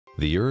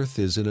The Earth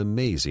is an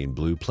amazing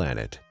blue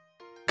planet,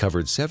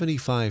 covered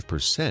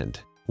 75%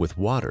 with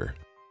water,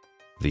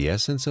 the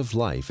essence of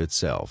life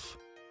itself.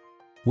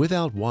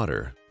 Without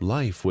water,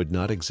 life would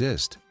not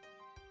exist.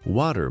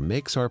 Water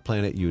makes our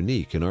planet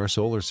unique in our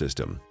solar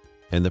system,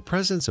 and the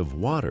presence of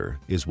water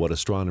is what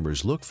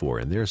astronomers look for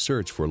in their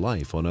search for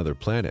life on other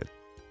planets.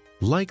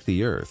 Like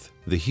the Earth,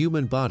 the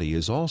human body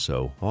is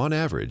also, on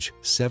average,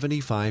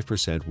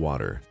 75%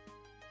 water.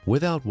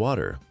 Without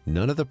water,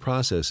 none of the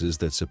processes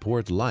that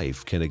support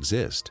life can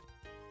exist.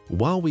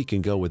 While we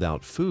can go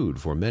without food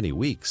for many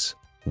weeks,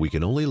 we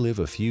can only live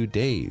a few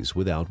days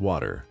without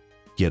water.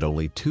 Yet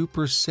only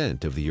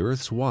 2% of the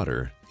Earth's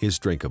water is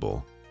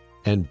drinkable,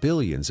 and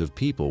billions of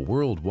people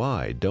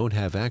worldwide don't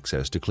have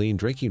access to clean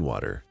drinking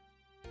water.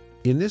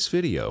 In this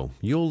video,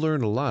 you'll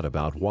learn a lot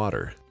about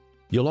water.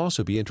 You'll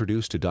also be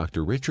introduced to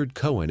Dr. Richard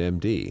Cohen,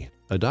 MD,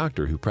 a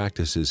doctor who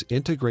practices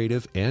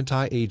integrative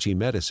anti-aging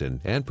medicine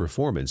and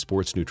performance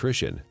sports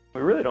nutrition.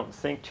 We really don't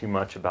think too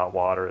much about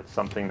water. It's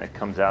something that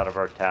comes out of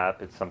our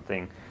tap. It's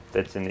something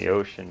that's in the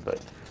ocean. But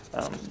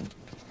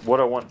what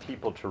I want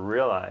people to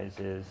realize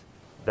is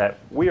that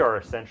we are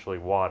essentially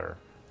water.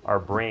 Our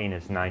brain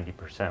is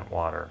 90%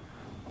 water.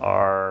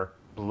 Our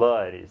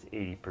blood is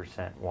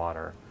 80%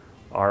 water.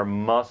 Our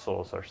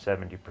muscles are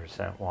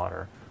 70%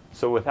 water.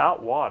 So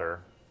without water,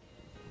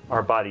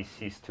 our bodies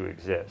cease to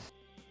exist.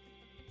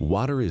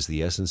 Water is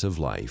the essence of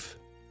life.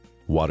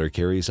 Water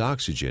carries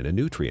oxygen and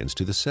nutrients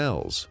to the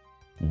cells.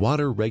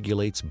 Water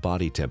regulates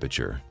body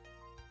temperature.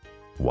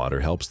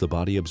 Water helps the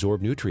body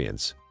absorb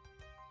nutrients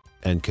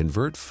and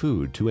convert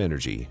food to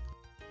energy.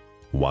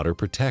 Water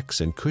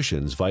protects and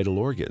cushions vital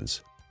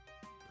organs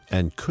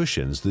and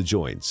cushions the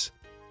joints.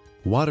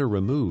 Water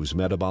removes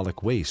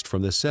metabolic waste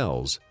from the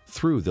cells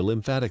through the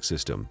lymphatic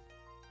system.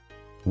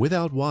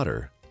 Without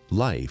water,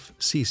 life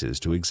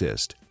ceases to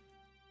exist.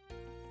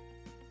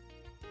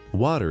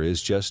 Water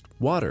is just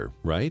water,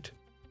 right?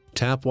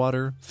 Tap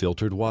water,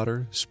 filtered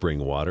water, spring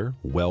water,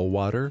 well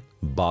water,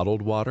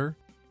 bottled water.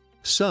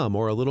 Some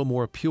are a little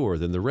more pure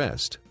than the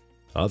rest.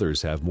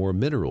 Others have more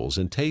minerals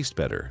and taste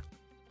better.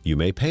 You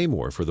may pay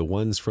more for the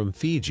ones from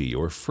Fiji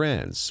or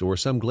France or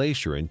some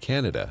glacier in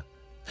Canada.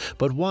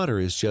 But water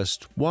is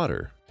just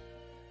water.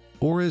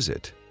 Or is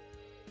it?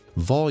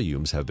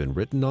 Volumes have been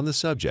written on the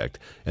subject,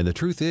 and the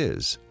truth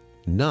is,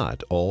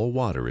 not all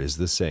water is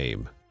the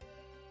same.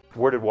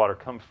 Where did water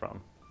come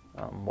from?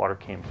 Water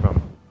came from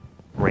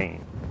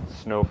rain,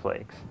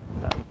 snowflakes,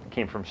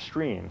 came from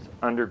streams,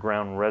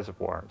 underground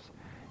reservoirs.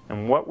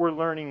 And what we're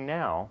learning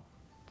now,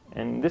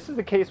 and this is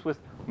the case with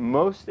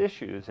most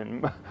issues,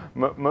 and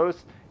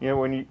most,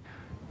 when you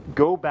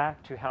go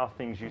back to how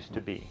things used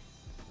to be.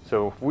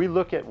 So if we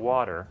look at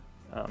water,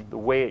 the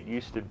way it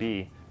used to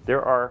be,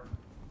 there are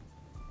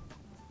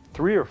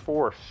 3 or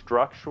 4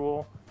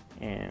 structural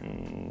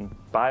and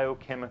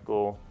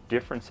biochemical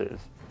differences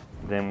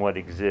than what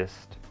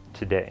exists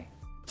today.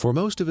 For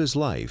most of his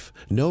life,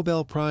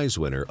 Nobel Prize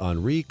winner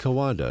Henri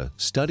Coanda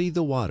studied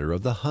the water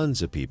of the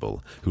Hunza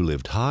people who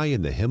lived high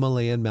in the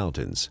Himalayan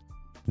mountains.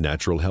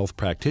 Natural health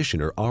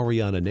practitioner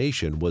Ariana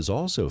Nation was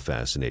also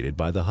fascinated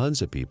by the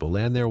Hunza people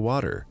and their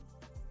water.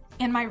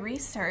 In my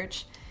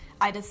research,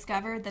 I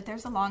discovered that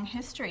there's a long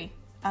history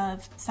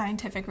of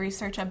scientific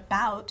research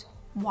about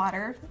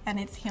water and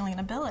its healing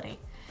ability.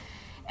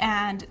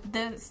 And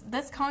this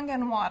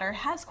Kangen water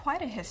has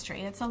quite a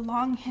history. It's a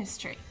long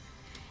history.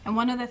 And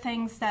one of the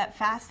things that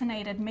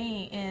fascinated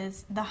me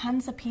is the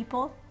Hunza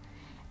people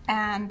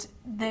and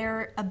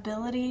their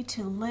ability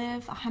to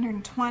live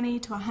 120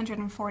 to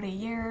 140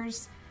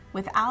 years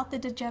without the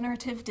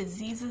degenerative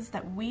diseases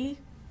that we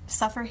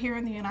suffer here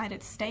in the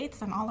United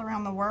States and all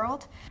around the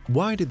world.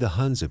 Why did the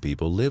Hunza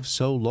people live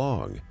so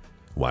long?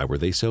 Why were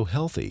they so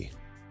healthy?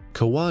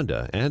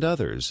 Coanda and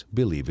others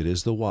believe it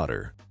is the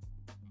water.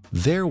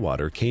 Their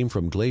water came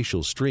from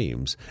glacial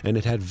streams, and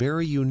it had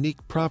very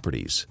unique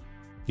properties.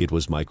 It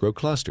was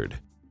microclustered.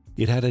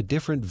 It had a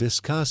different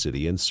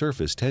viscosity and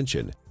surface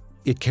tension.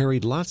 It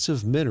carried lots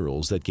of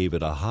minerals that gave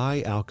it a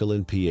high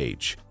alkaline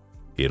pH.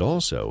 It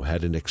also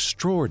had an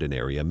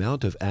extraordinary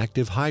amount of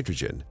active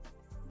hydrogen.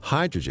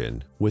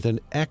 Hydrogen with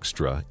an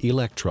extra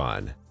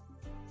electron.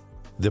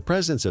 The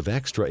presence of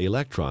extra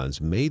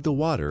electrons made the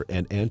water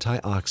an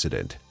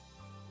antioxidant.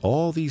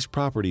 All these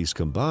properties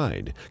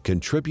combined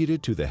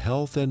contributed to the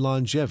health and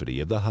longevity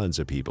of the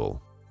Hunza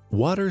people.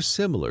 Water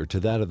similar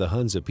to that of the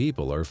Hunza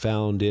people are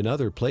found in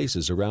other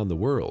places around the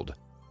world.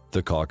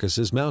 The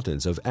Caucasus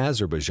Mountains of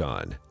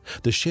Azerbaijan,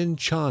 the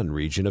Xinjiang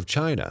region of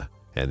China,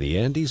 and the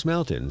Andes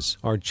Mountains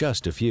are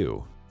just a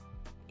few.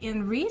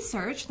 In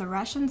research, the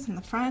Russians and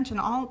the French and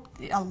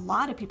a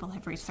lot of people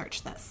have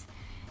researched this.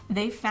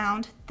 They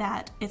found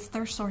that it's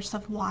their source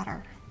of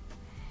water.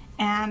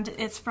 And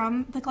it's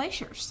from the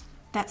glaciers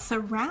that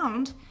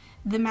surround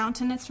the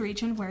mountainous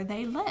region where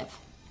they live.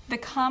 The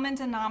common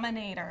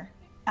denominator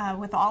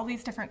with all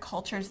these different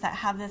cultures that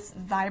have this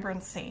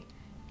vibrancy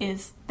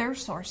is their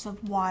source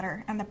of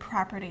water and the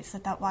properties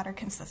that that water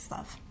consists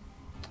of.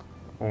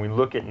 When we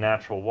look at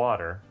natural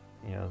water,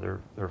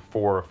 there are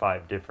 4 or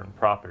 5 different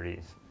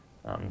properties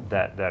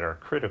that are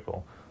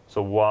critical.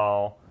 So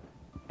while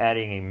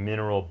adding a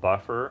mineral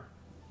buffer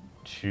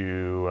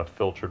to a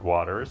filtered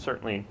water is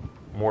certainly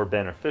more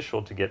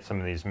beneficial to get some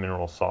of these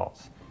mineral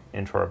salts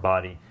into our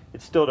body,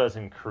 it still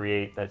doesn't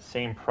create that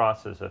same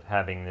process of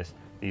having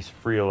these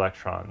free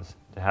electrons,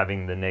 to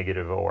having the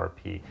negative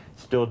ORP.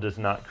 Still does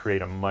not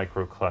create a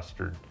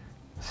microclustered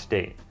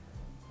state.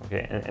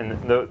 Okay, and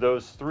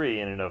those three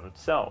in and of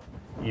itself,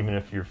 even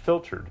if you're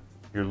filtered,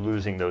 you're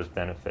losing those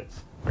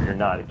benefits, or you're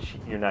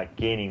not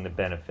gaining the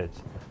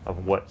benefits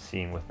of what's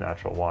seen with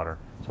natural water.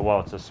 So while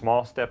it's a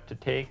small step to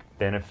take,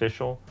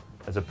 beneficial,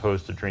 as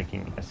opposed to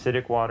drinking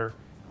acidic water,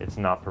 it's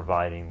not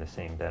providing the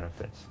same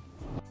benefits.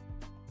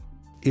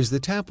 Is the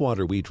tap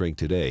water we drink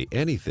today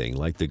anything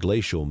like the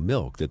glacial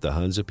milk that the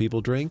Hunza people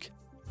drink?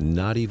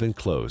 Not even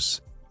close.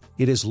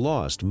 It has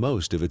lost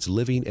most of its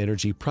living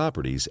energy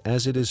properties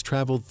as it has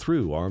traveled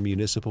through our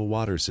municipal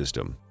water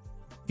system.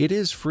 It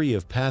is free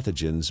of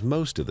pathogens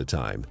most of the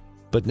time,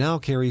 but now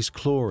carries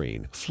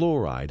chlorine,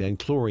 fluoride, and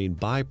chlorine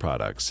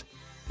byproducts.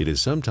 It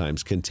is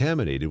sometimes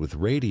contaminated with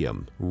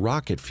radium,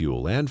 rocket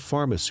fuel, and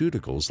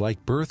pharmaceuticals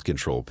like birth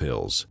control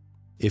pills.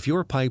 If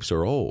your pipes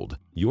are old,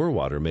 your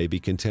water may be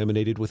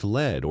contaminated with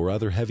lead or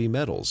other heavy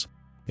metals.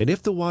 And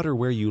if the water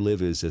where you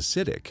live is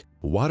acidic,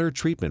 water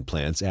treatment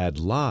plants add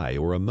lye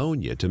or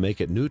ammonia to make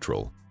it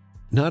neutral.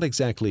 Not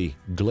exactly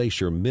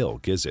glacier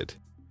milk, is it?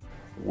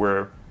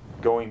 Where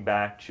going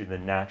back to the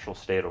natural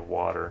state of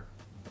water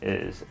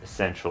is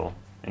essential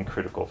and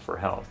critical for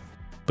health.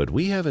 But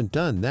we haven't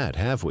done that,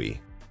 have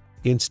we?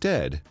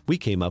 Instead, we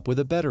came up with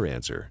a better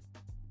answer: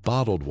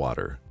 bottled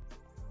water.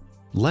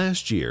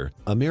 Last year,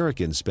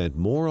 Americans spent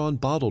more on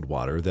bottled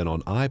water than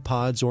on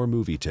iPods or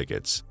movie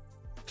tickets.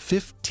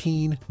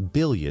 $15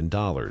 billion.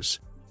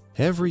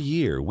 Every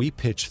year, we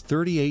pitch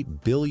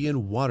 38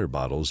 billion water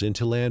bottles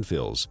into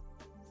landfills.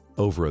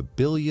 Over $1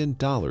 billion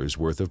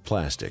worth of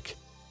plastic.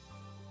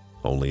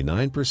 Only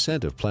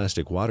 9% of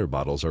plastic water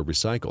bottles are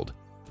recycled.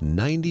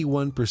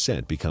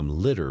 91% become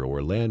litter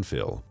or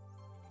landfill.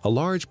 A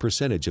large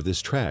percentage of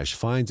this trash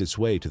finds its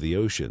way to the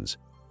oceans,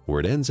 where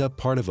it ends up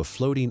part of a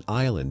floating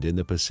island in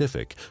the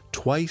Pacific,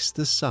 twice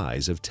the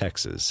size of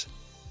Texas.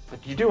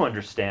 But you do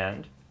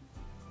understand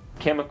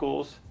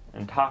chemicals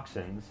and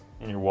toxins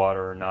in your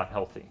water are not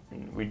healthy.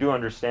 And we do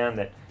understand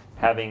that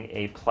having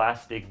a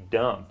plastic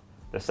dump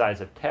the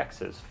size of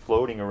Texas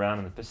floating around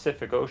in the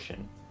Pacific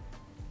Ocean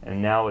and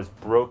now is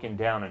broken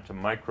down into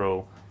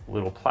micro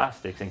little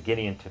plastics and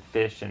getting into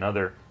fish and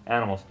other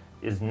animals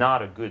is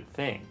not a good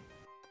thing.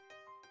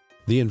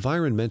 The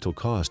environmental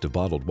cost of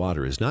bottled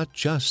water is not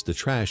just the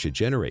trash it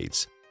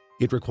generates.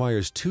 It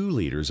requires 2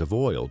 liters of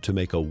oil to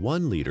make a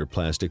 1-liter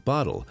plastic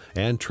bottle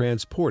and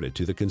transport it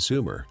to the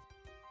consumer.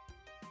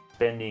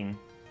 Spending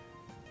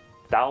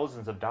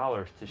thousands of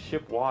dollars to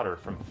ship water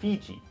from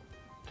Fiji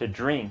to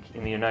drink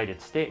in the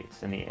United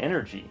States, and the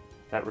energy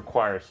that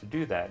requires to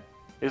do that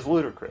is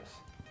ludicrous.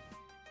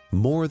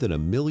 More than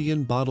 1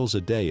 million bottles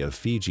a day of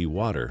Fiji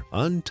water,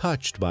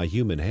 untouched by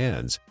human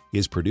hands,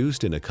 is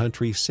produced in a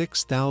country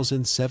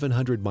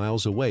 6,700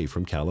 miles away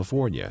from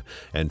California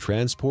and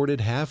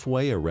transported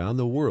halfway around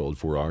the world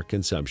for our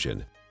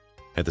consumption.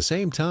 At the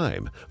same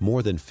time,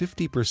 more than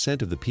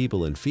 50% of the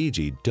people in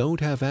Fiji don't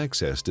have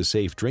access to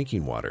safe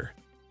drinking water.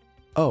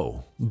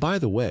 Oh, by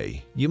the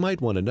way, you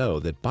might want to know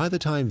that by the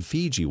time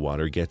Fiji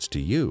water gets to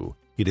you,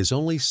 it is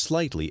only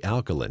slightly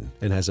alkaline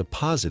and has a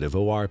positive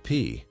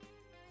ORP.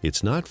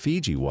 It's not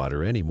Fiji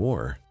water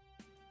anymore.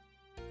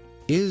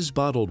 Is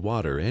bottled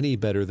water any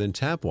better than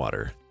tap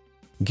water?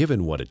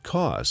 Given what it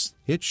costs,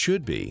 it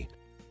should be,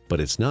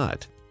 but it's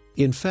not.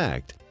 In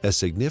fact, a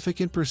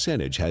significant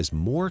percentage has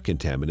more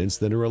contaminants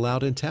than are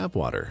allowed in tap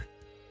water.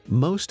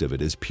 Most of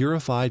it is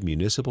purified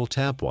municipal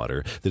tap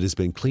water that has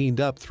been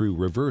cleaned up through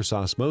reverse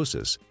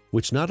osmosis,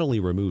 which not only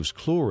removes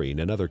chlorine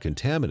and other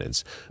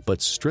contaminants,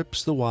 but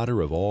strips the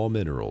water of all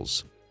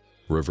minerals.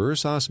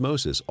 Reverse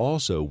osmosis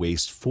also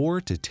wastes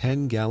 4 to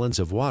 10 gallons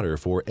of water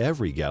for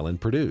every gallon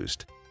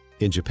produced.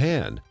 In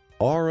Japan,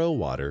 RO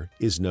water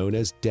is known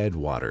as dead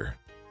water.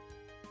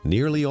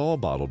 Nearly all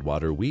bottled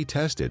water we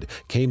tested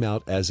came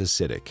out as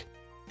acidic.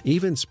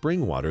 Even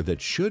spring water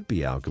that should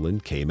be alkaline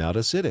came out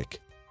acidic.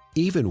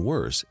 Even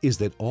worse is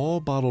that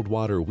all bottled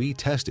water we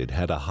tested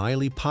had a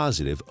highly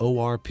positive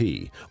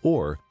ORP,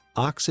 or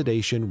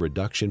oxidation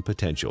reduction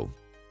potential.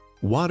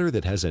 Water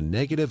that has a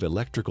negative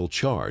electrical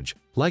charge,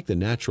 like the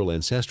natural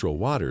ancestral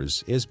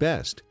waters, is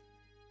best.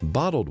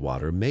 Bottled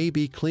water may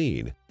be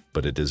clean,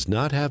 but it does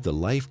not have the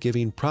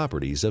life-giving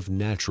properties of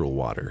natural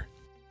water.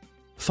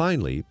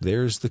 Finally,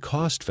 there's the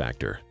cost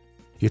factor.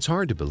 It's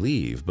hard to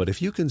believe, but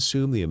if you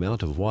consume the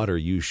amount of water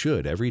you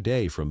should every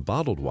day from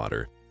bottled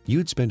water,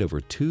 you'd spend over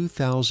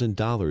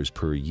 $2,000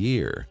 per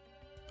year.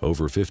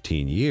 Over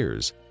 15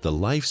 years, the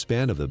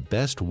lifespan of the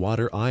best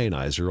water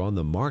ionizer on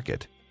the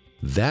market.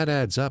 That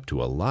adds up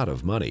to a lot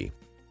of money.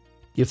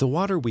 If the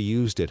water we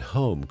used at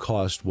home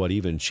cost what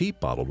even cheap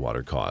bottled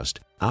water cost,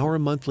 our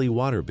monthly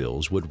water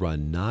bills would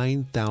run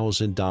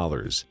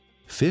 $9,000.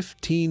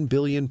 $15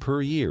 billion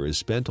per year is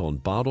spent on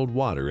bottled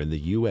water in the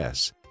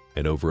U.S.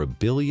 and over $1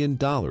 billion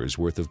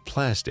worth of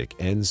plastic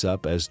ends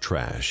up as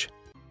trash.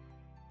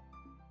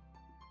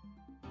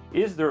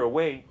 Is there a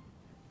way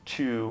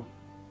to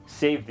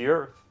save the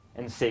earth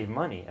and save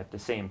money at the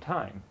same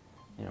time?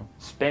 You know,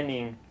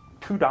 spending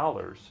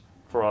 $2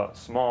 for a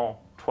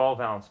small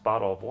 12-ounce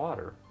bottle of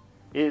water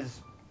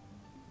is,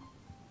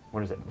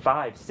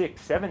 5,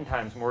 6, 7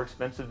 times more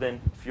expensive than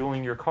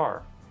fueling your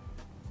car.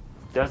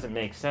 Doesn't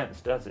make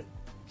sense, does it?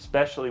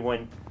 Especially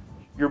when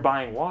you're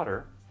buying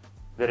water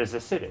that is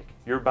acidic.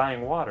 You're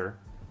buying water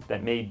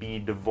that may be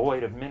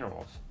devoid of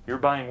minerals. You're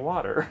buying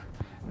water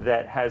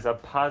that has a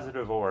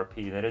positive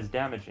ORP that is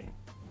damaging.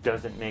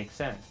 Doesn't make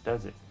sense,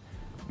 does it?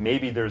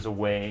 Maybe there's a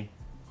way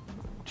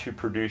to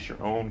produce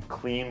your own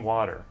clean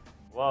water.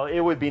 Well, it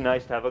would be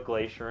nice to have a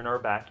glacier in our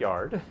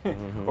backyard,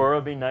 or it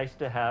would be nice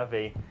to have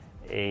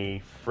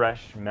a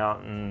fresh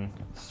mountain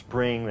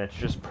spring that's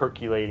just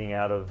percolating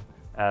out of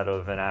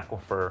an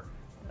aquifer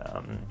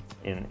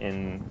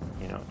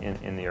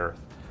in the earth.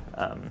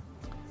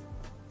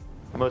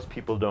 Most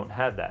people don't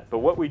have that. But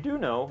what we do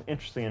know,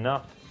 interestingly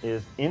enough,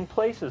 is in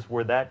places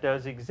where that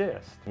does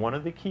exist, one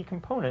of the key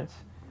components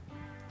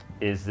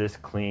is this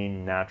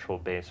clean,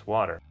 natural-based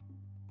water.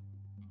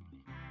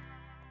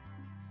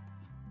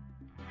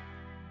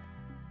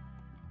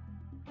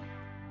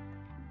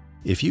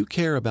 If you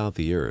care about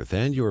the earth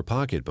and your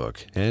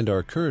pocketbook and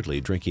are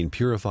currently drinking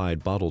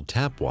purified bottled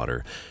tap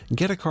water,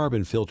 get a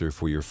carbon filter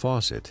for your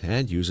faucet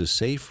and use a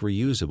safe,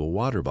 reusable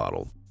water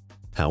bottle.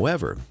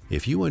 However,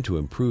 if you want to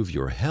improve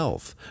your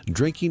health,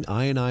 drinking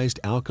ionized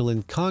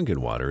alkaline Kangen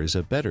water is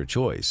a better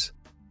choice.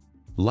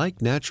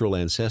 Like natural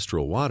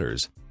ancestral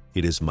waters,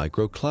 it is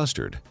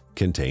microclustered,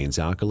 contains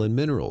alkaline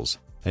minerals,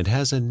 and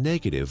has a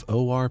negative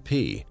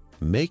ORP,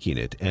 making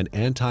it an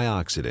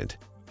antioxidant,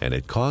 and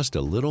it costs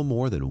a little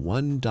more than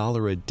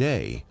 $1 a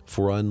day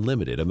for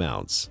unlimited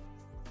amounts.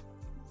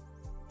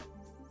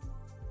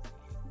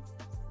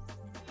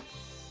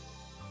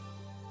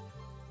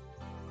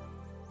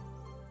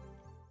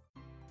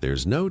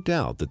 There's no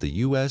doubt that the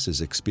U.S. is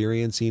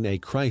experiencing a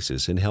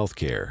crisis in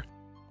healthcare.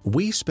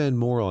 We spend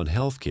more on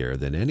healthcare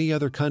than any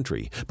other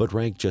country, but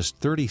rank just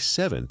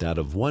 37th out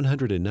of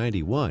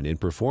 191 in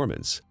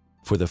performance.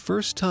 For the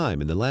first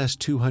time in the last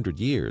 200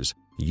 years,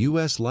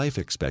 U.S. life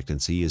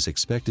expectancy is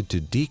expected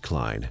to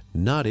decline,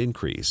 not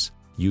increase.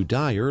 You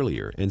die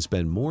earlier and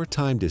spend more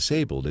time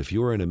disabled if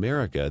you're in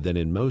America than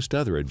in most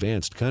other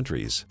advanced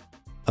countries.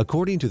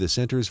 According to the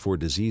Centers for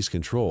Disease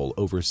Control,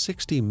 over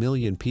 60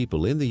 million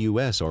people in the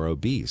U.S. are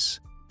obese.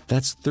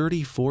 That's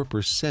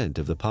 34%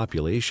 of the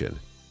population.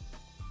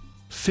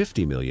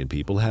 50 million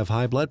people have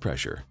high blood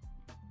pressure.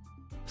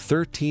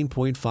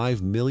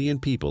 13.5 million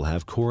people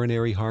have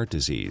coronary heart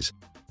disease,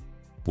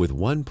 with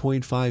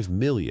 1.5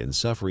 million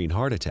suffering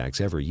heart attacks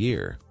every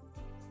year.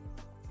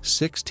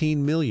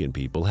 16 million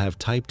people have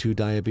type 2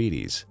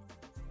 diabetes.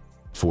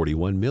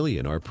 41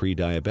 million are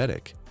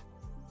pre-diabetic.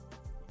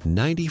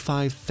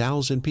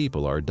 95,000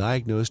 people are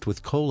diagnosed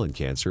with colon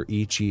cancer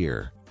each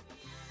year.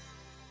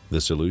 The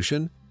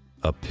solution?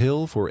 A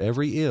pill for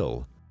every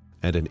ill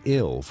and an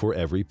ill for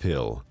every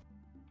pill.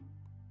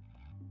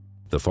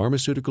 The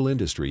pharmaceutical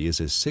industry is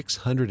a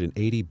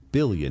 $680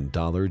 billion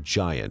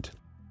giant,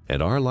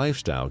 and our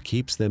lifestyle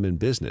keeps them in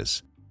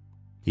business.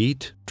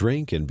 Eat,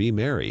 drink, and be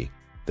merry,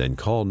 then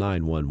call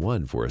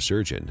 911 for a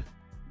surgeon.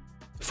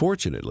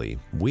 Fortunately,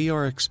 we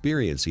are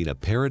experiencing a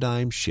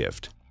paradigm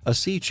shift, a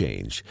sea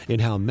change in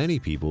how many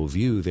people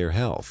view their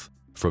health,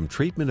 from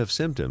treatment of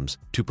symptoms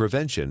to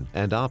prevention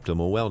and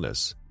optimal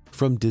wellness,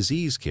 from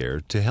disease care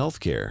to health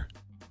care.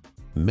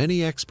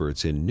 Many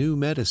experts in new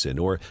medicine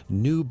or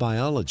new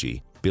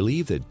biology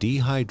believe that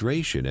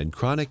dehydration and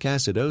chronic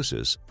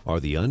acidosis are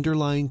the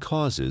underlying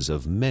causes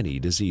of many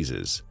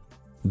diseases.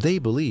 They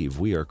believe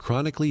we are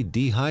chronically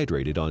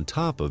dehydrated on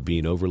top of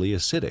being overly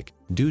acidic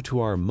due to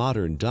our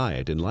modern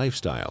diet and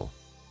lifestyle.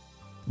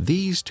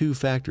 These two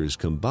factors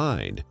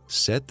combined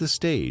set the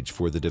stage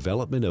for the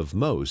development of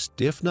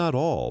most, if not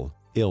all,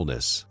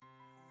 illness.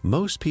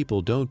 Most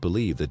people don't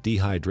believe that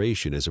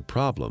dehydration is a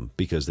problem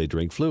because they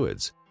drink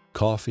fluids,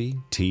 coffee,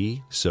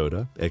 tea,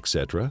 soda,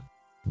 etc.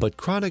 But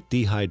chronic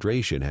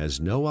dehydration has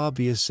no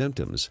obvious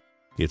symptoms.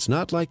 It's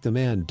not like the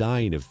man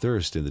dying of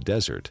thirst in the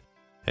desert,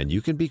 and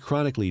you can be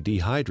chronically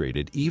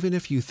dehydrated even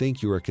if you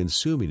think you are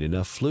consuming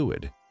enough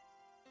fluid.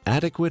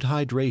 Adequate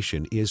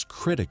hydration is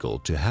critical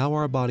to how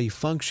our body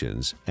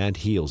functions and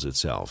heals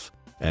itself,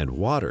 and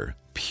water,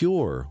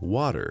 pure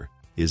water,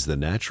 is the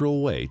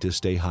natural way to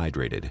stay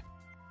hydrated.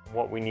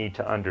 What we need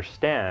to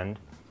understand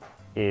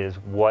is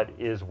what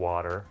is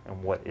water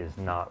and what is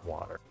not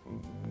water.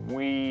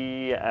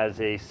 We as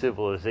a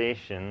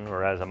civilization,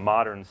 or as a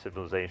modern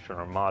civilization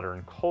or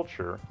modern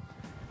culture,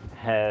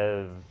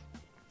 have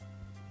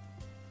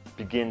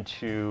begun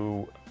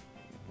to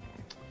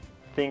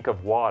think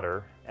of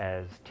water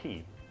as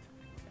tea,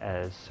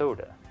 as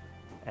soda,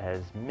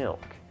 as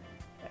milk,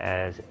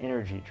 as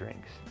energy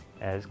drinks,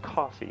 as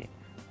coffee.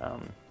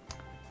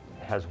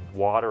 It has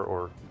water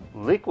or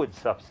liquid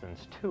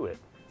substance to it,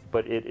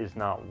 but it is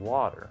not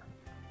water.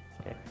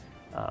 Okay?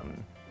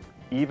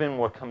 Even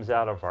what comes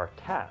out of our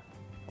tap,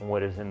 and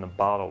what is in the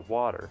bottled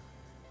water.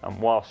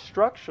 While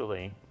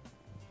structurally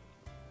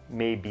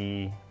may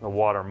be the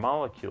water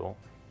molecule,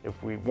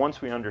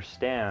 once we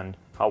understand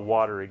how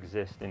water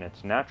exists in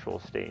its natural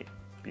state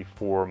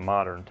before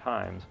modern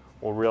times,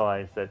 we'll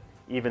realize that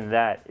even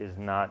that is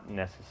not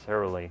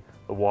necessarily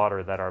the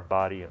water that our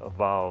body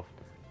evolved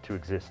to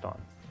exist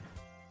on.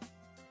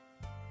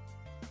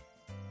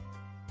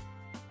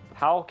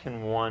 How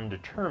can one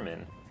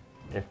determine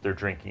if they're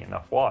drinking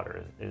enough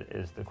water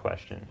is the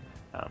question.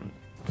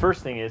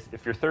 First thing is,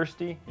 if you're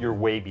thirsty, you're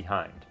way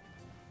behind.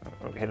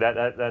 Okay,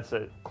 that's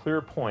a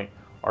clear point.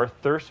 Our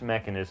thirst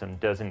mechanism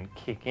doesn't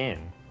kick in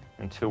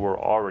until we're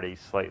already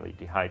slightly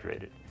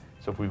dehydrated.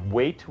 So if we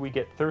wait till we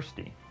get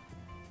thirsty,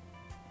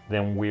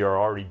 then we are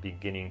already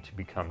beginning to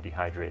become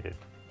dehydrated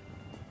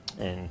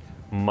and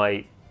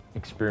might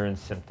experience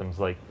symptoms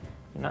like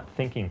not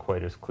thinking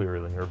quite as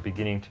clearly, or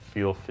beginning to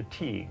feel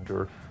fatigued,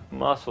 or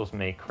muscles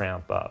may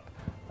cramp up,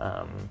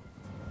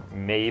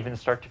 may even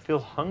start to feel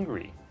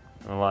hungry.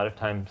 And a lot of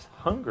times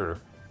hunger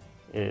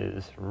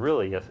is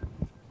really a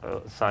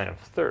sign of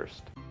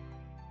thirst.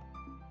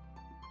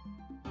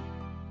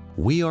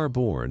 We are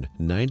born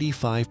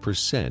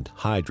 95%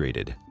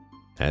 hydrated.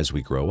 As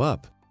we grow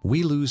up,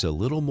 we lose a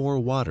little more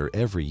water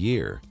every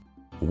year.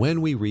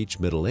 When we reach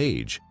middle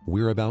age,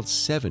 we're about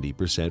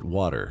 70%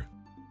 water.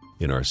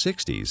 In our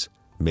 60s,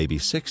 maybe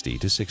 60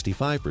 to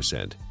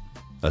 65%.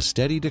 A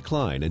steady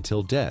decline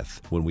until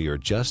death when we are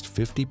just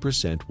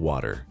 50%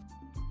 water.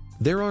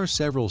 There are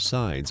several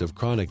signs of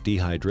chronic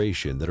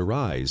dehydration that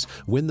arise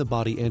when the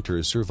body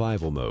enters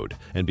survival mode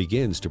and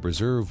begins to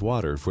preserve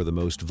water for the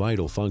most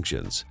vital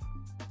functions.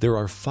 There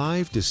are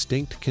 5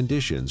 distinct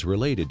conditions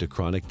related to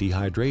chronic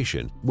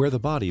dehydration where the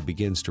body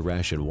begins to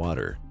ration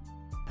water: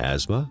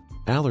 asthma,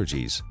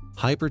 allergies,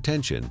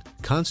 hypertension,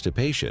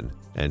 constipation,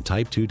 and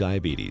type 2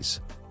 diabetes.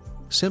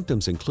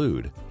 Symptoms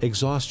include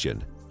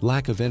exhaustion,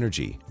 lack of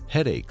energy,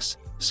 headaches,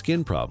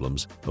 skin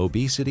problems,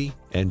 obesity,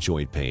 and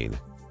joint pain.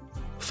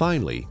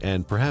 Finally,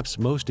 and perhaps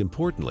most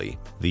importantly,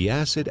 the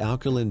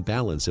acid-alkaline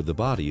balance of the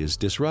body is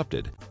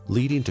disrupted,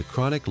 leading to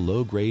chronic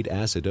low-grade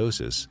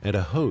acidosis and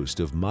a host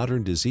of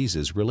modern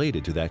diseases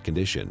related to that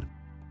condition.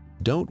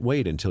 Don't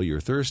wait until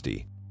you're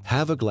thirsty.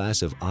 Have a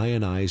glass of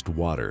ionized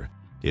water.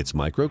 It's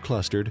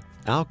microclustered,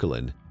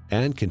 alkaline,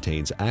 and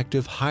contains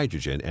active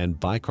hydrogen and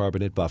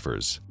bicarbonate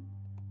buffers.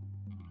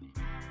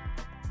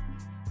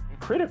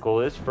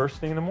 Critical is first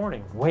thing in the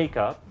morning, wake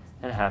up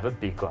and have a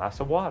big glass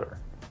of water.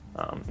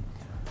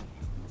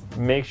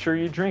 Make sure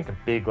you drink a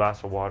big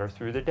glass of water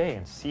through the day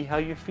and see how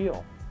you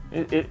feel.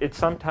 It's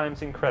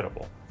sometimes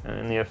incredible,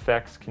 and the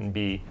effects can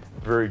be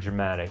very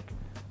dramatic,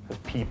 because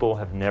people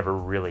have never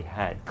really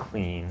had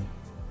clean,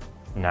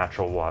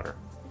 natural water.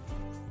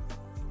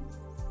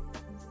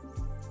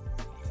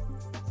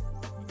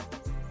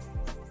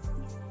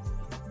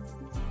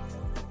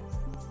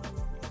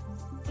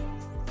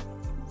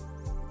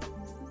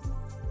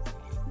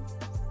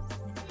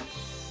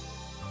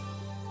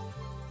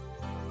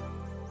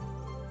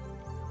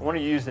 I want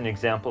to use an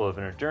example of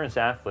an endurance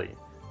athlete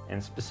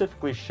and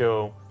specifically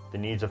show the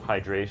needs of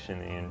hydration in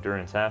the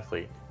endurance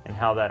athlete and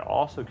how that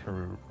also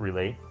can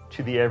relate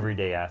to the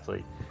everyday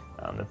athlete.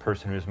 The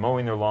person who's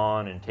mowing their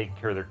lawn and taking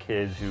care of their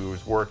kids, who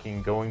is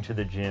working, going to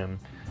the gym,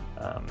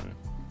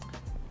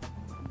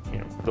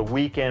 the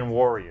weekend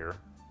warrior,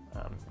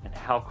 and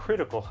how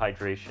critical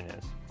hydration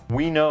is.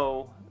 We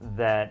know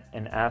that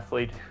an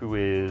athlete who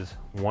is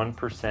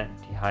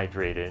 1%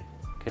 dehydrated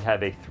could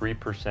have a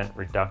 3%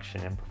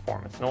 reduction in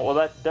performance. Now, well,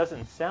 that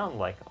doesn't sound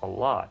like a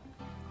lot.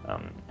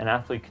 An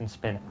athlete can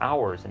spend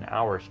hours and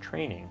hours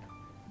training,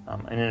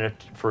 and in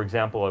for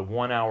example, a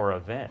 1-hour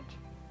event,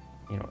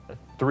 a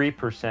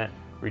 3%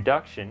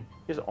 reduction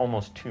is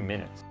almost 2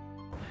 minutes.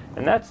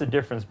 And that's the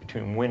difference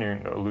between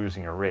winning or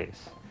losing a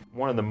race.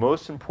 One of the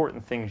most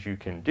important things you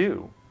can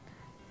do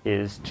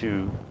is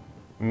to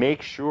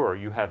make sure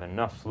you have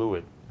enough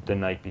fluid the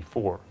night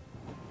before.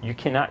 You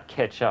cannot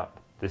catch up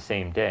the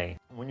same day.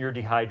 When you're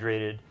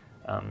dehydrated,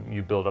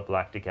 you build up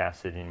lactic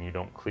acid and you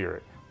don't clear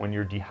it. When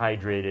you're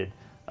dehydrated,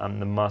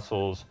 the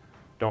muscles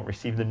don't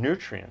receive the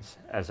nutrients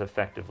as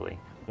effectively.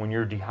 When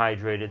you're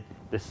dehydrated,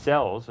 the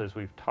cells, as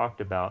we've talked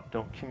about,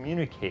 don't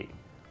communicate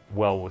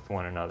well with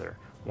one another.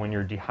 When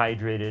you're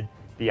dehydrated,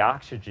 the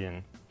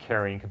oxygen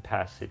carrying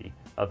capacity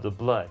of the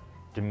blood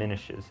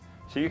diminishes.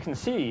 So you can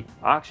see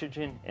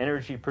oxygen,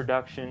 energy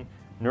production,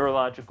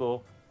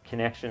 neurological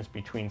connections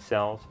between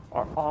cells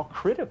are all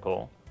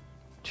critical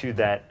to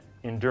that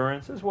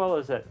endurance as well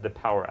as the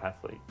power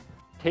athlete.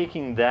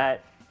 Taking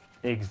that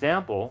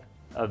example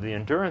of the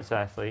endurance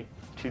athlete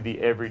to the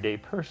everyday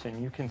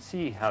person, you can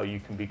see how you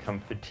can become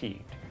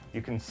fatigued.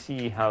 You can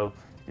see how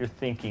your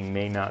thinking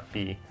may not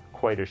be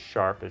quite as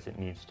sharp as it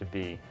needs to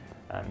be.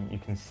 You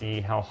can see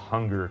how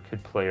hunger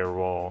could play a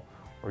role,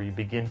 or you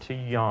begin to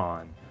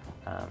yawn,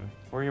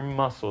 or your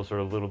muscles are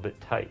a little bit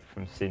tight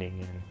from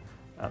sitting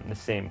in the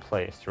same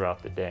place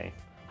throughout the day.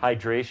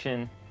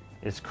 Hydration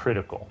is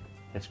critical.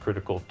 It's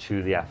critical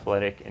to the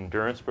athletic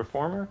endurance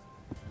performer.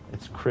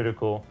 It's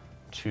critical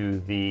to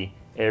the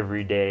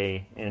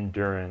everyday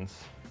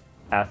endurance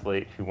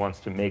athlete who wants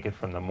to make it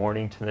from the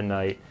morning to the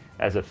night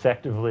as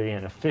effectively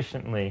and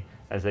efficiently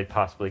as they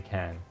possibly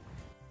can.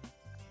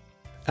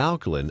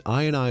 Alkaline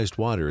ionized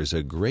water is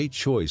a great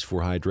choice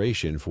for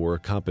hydration for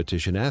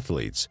competition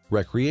athletes,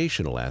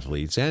 recreational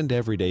athletes, and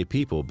everyday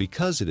people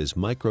because it is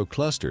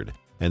microclustered,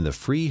 and the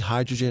free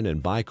hydrogen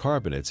and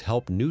bicarbonates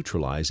help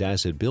neutralize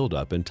acid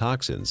buildup and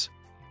toxins.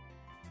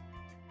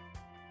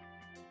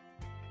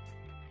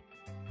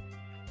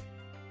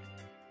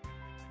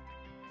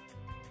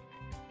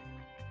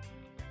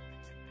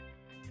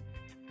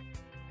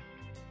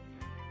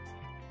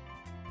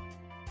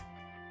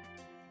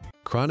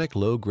 Chronic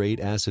low-grade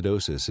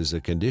acidosis is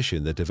a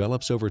condition that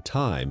develops over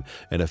time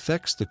and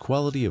affects the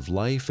quality of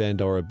life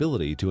and our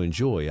ability to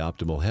enjoy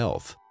optimal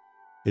health.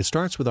 It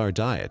starts with our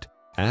diet,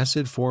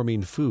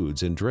 acid-forming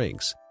foods and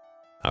drinks.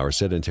 Our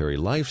sedentary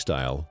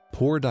lifestyle,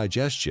 poor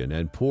digestion,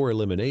 and poor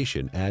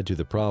elimination add to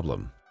the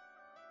problem.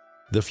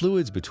 The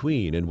fluids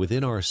between and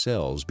within our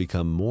cells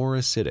become more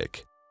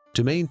acidic.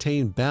 To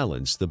maintain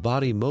balance, the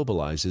body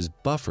mobilizes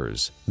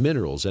buffers,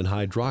 minerals, and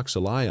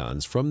hydroxyl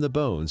ions from the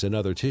bones and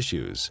other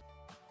tissues.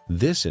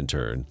 This, in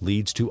turn,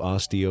 leads to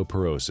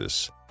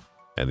osteoporosis,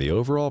 and the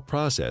overall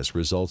process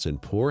results in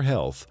poor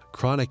health,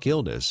 chronic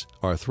illness,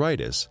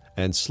 arthritis,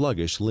 and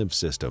sluggish lymph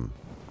system.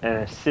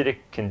 An acidic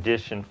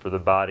condition for the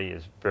body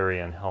is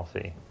very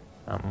unhealthy.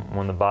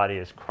 When the body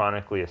is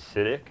chronically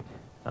acidic,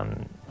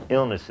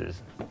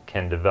 illnesses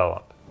can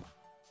develop.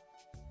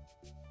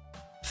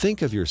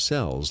 Think of your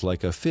cells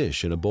like a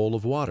fish in a bowl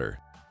of water.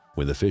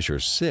 When the fish are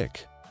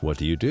sick, what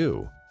do?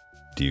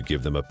 Do you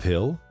give them a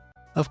pill?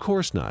 Of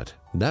course not.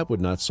 That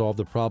would not solve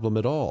the problem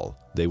at all.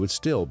 They would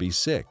still be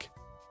sick.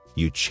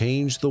 You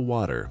change the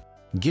water,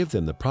 give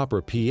them the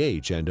proper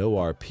pH and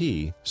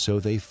ORP so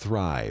they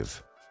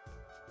thrive.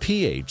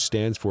 pH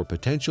stands for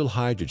potential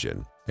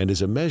hydrogen and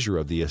is a measure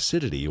of the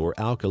acidity or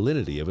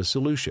alkalinity of a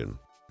solution.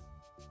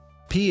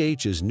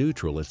 pH is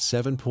neutral at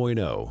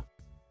 7.0.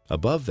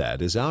 Above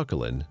that is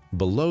alkaline,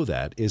 below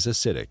that is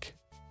acidic.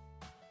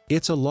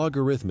 It's a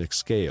logarithmic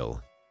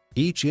scale.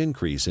 Each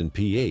increase in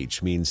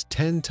pH means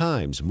 10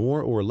 times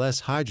more or less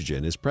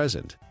hydrogen is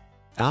present.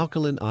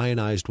 Alkaline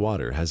ionized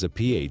water has a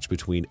pH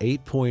between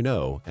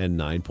 8.0 and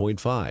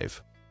 9.5.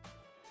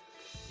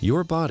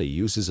 Your body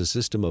uses a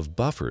system of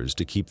buffers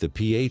to keep the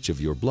pH of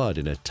your blood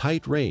in a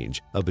tight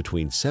range of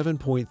between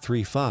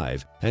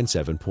 7.35 and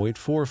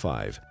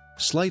 7.45,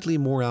 slightly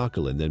more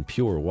alkaline than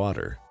pure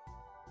water.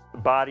 The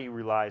body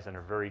relies on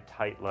a very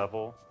tight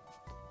level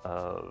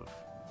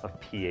of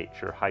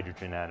pH or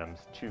hydrogen atoms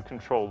to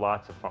control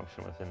lots of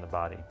function within the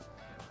body.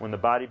 When the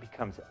body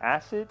becomes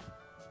acid,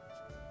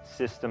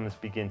 systems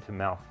begin to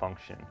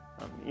malfunction.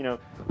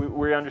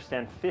 We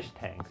understand fish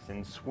tanks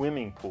and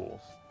swimming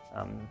pools.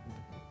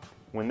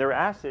 When they're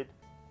acid,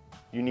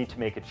 you need to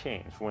make a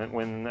change.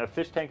 When a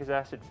fish tank is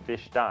acid,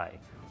 fish die.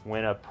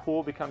 When a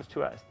pool becomes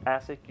too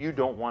acid, you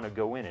don't want to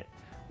go in it.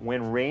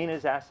 When rain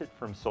is acid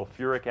from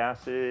sulfuric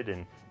acid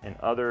and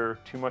other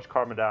too much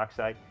carbon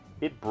dioxide,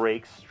 it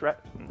breaks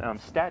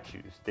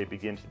statues. They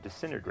begin to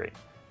disintegrate.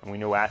 And we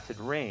know acid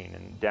rain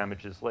and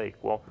damages lake.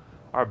 Well,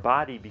 our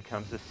body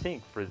becomes a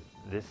sink for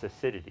this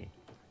acidity.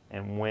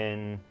 And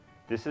when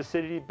this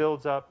acidity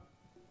builds up,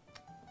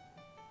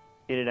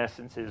 it in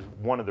essence is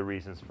one of the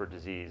reasons for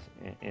disease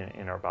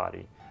in our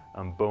body.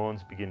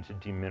 Bones begin to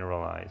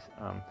demineralize.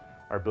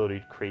 Our ability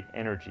to create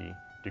energy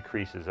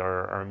decreases.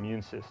 Our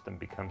immune system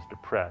becomes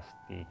depressed.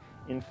 The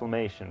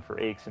inflammation for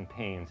aches and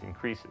pains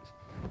increases.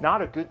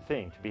 Not a good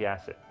thing to be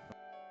acid.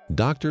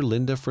 Dr.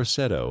 Linda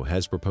Frassetto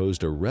has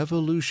proposed a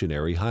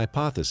revolutionary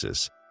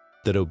hypothesis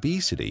that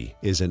obesity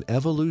is an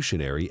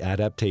evolutionary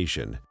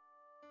adaptation.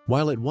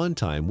 While at one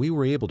time we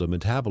were able to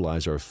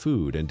metabolize our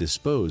food and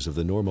dispose of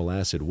the normal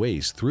acid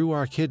waste through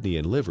our kidney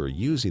and liver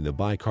using the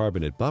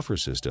bicarbonate buffer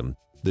system,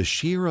 the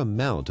sheer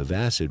amount of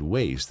acid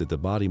waste that the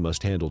body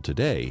must handle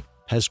today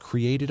has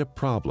created a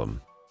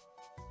problem.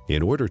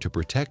 In order to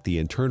protect the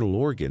internal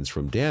organs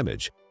from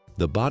damage,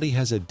 the body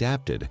has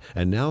adapted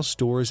and now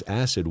stores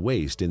acid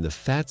waste in the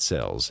fat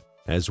cells,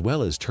 as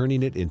well as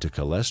turning it into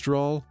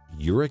cholesterol,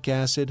 uric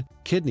acid,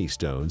 kidney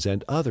stones,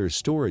 and other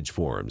storage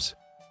forms.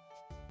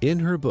 In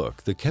her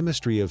book, The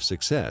Chemistry of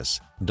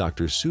Success,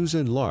 Dr.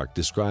 Susan Lark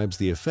describes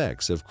the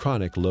effects of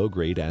chronic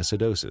low-grade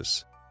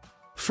acidosis.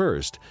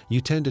 First,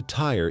 you tend to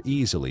tire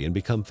easily and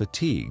become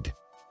fatigued,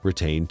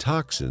 retain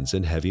toxins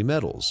and heavy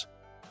metals,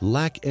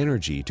 lack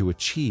energy to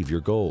achieve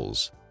your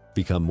goals,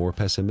 become more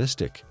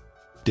pessimistic,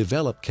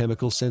 develop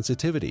chemical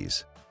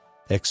sensitivities,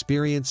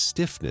 experience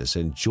stiffness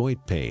and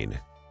joint pain,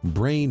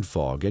 brain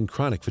fog, and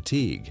chronic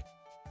fatigue.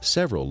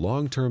 Several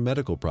long-term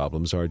medical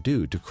problems are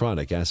due to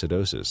chronic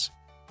acidosis: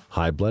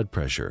 high blood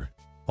pressure,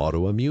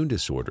 autoimmune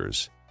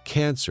disorders,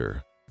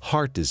 cancer,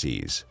 heart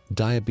disease,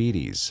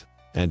 diabetes,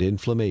 and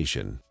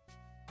inflammation.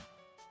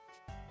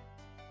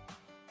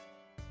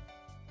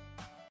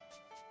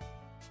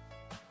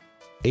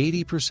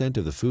 "80%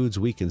 of the foods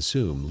we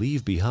consume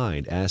leave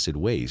behind acid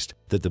waste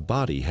that the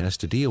body has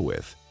to deal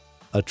with.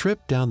 A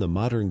trip down the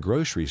modern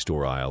grocery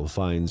store aisle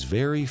finds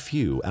very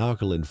few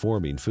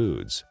alkaline-forming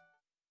foods.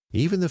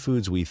 Even the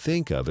foods we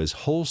think of as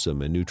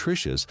wholesome and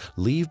nutritious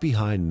leave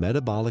behind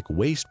metabolic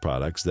waste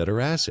products that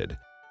are acid.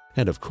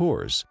 And of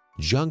course,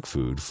 junk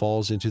food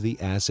falls into the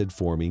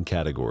acid-forming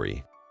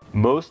category.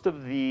 Most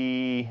of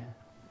the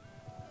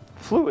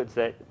fluids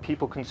that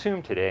people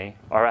consume today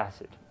are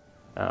acid.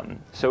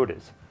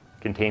 Sodas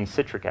contain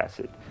citric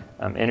acid,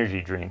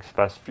 energy drinks,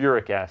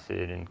 phosphoric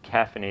acid, and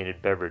caffeinated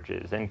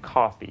beverages, and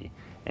coffee,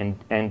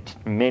 and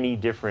many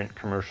different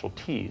commercial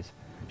teas.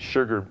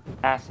 Sugar,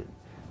 acid.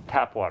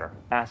 Tap water,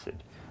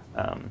 acid.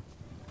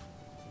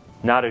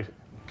 Not a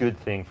good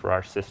thing for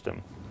our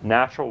system.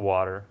 Natural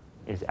water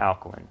is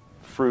alkaline.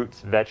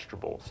 Fruits,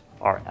 vegetables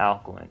are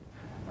alkaline.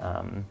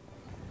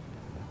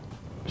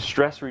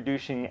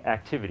 Stress-reducing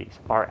activities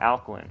are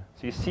alkaline.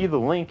 So you see the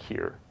link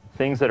here.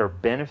 Things that are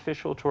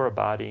beneficial to our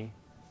body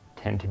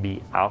tend to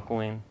be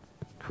alkaline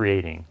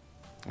creating.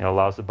 It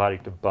allows the body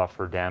to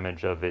buffer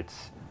damage of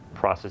its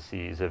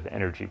processes of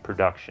energy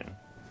production.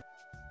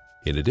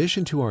 In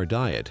addition to our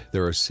diet,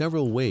 there are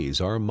several ways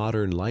our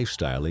modern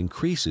lifestyle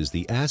increases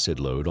the acid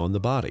load on the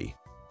body.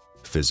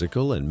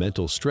 Physical and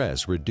mental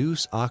stress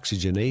reduce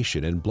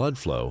oxygenation and blood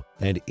flow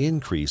and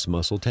increase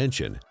muscle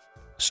tension.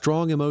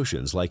 Strong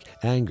emotions like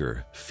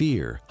anger,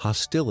 fear,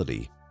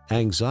 hostility,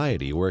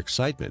 anxiety, or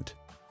excitement.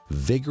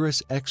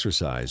 Vigorous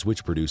exercise,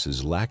 which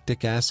produces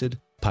lactic acid,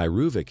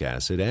 pyruvic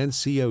acid, and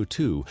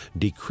CO2,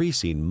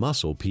 decreasing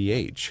muscle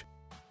pH.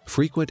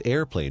 Frequent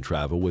airplane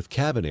travel with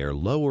cabin air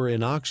lower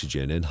in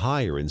oxygen and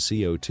higher in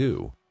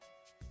CO2.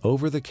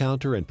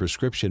 Over-the-counter and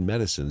prescription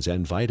medicines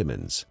and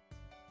vitamins.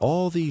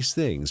 All these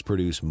things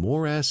produce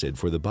more acid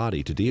for the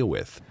body to deal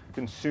with.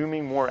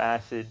 Consuming more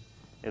acid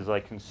is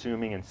like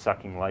consuming and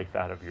sucking life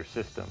out of your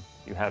system.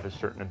 You have a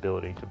certain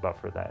ability to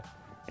buffer that,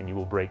 and you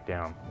will break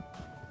down.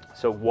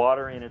 So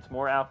water in its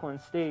more alkaline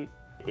state,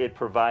 it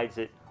provides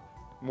it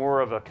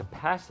more of a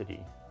capacity,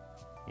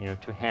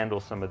 to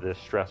handle some of the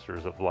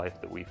stressors of life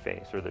that we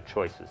face, or the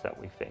choices that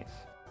we face.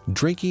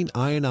 Drinking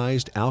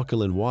ionized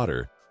alkaline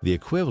water, the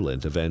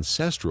equivalent of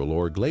ancestral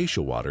or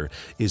glacial water,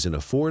 is an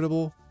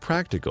affordable,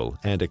 practical,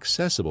 and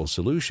accessible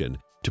solution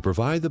to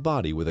provide the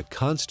body with a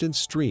constant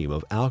stream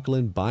of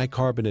alkaline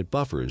bicarbonate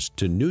buffers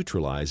to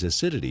neutralize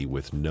acidity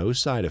with no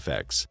side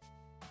effects.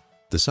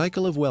 The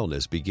cycle of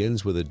wellness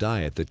begins with a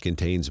diet that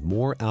contains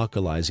more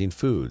alkalizing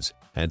foods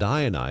and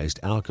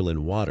ionized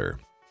alkaline water.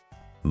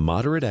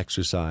 Moderate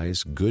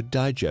exercise, good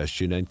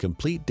digestion, and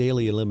complete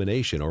daily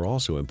elimination are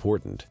also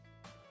important.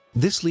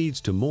 This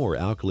leads to more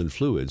alkaline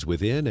fluids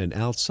within and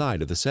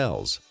outside of the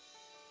cells.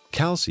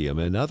 Calcium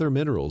and other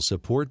minerals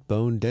support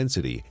bone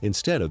density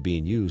instead of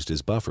being used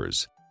as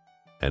buffers.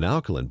 An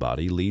alkaline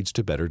body leads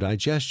to better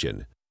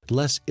digestion,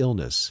 less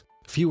illness,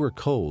 fewer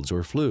colds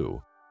or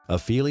flu, a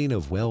feeling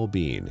of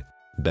well-being,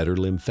 better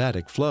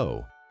lymphatic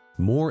flow,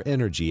 more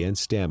energy and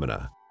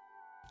stamina.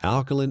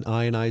 Alkaline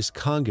ionized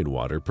Kangen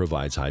water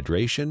provides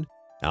hydration,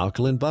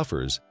 alkaline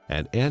buffers,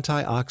 and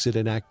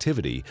antioxidant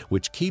activity,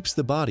 which keeps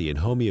the body in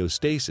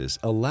homeostasis,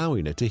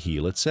 allowing it to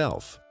heal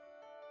itself.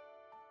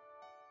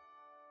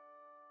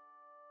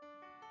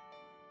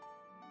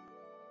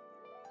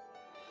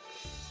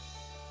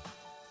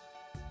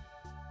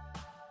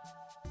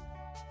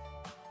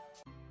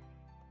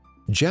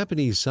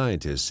 Japanese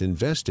scientists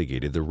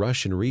investigated the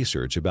Russian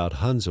research about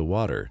Hansa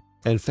water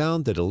and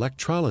found that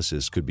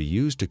electrolysis could be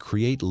used to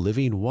create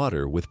living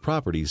water with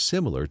properties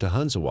similar to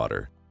Hansa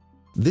water.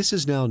 This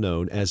is now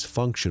known as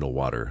functional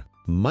water,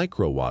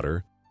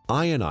 microwater,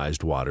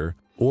 ionized water,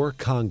 or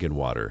Kangen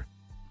water.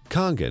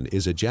 Kangen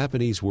is a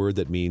Japanese word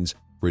that means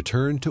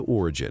return to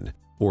origin,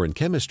 or in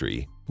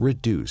chemistry,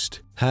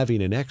 reduced,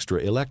 having an extra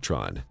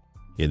electron.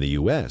 In the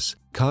U.S.,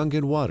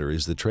 Kangen water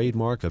is the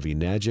trademark of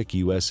Enagic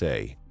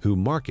USA, who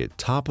market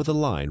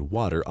top-of-the-line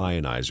water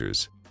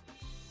ionizers.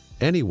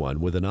 Anyone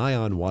with an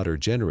ion water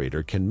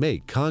generator can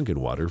make Kangen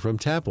water from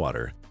tap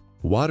water.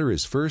 Water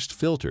is first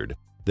filtered,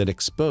 then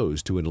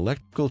exposed to an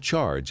electrical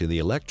charge in the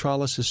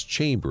electrolysis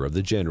chamber of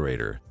the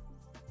generator.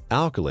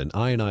 Alkaline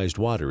ionized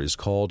water is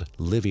called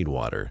living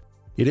water.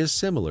 It is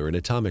similar in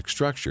atomic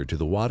structure to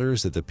the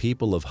waters that the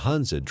people of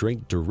Hansa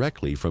drink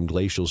directly from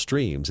glacial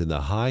streams in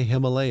the high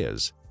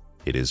Himalayas.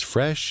 It is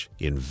fresh,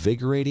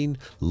 invigorating,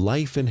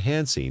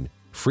 life-enhancing,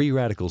 free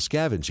radical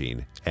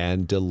scavenging,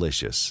 and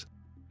delicious.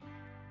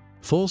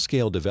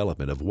 Full-scale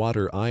development of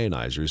water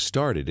ionizers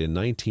started in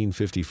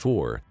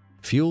 1954,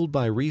 fueled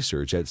by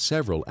research at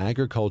several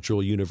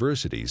agricultural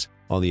universities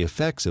on the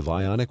effects of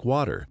ionic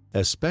water,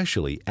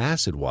 especially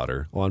acid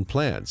water, on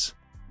plants.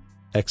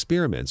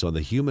 Experiments on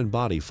the human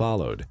body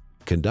followed,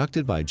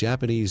 conducted by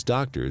Japanese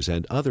doctors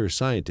and other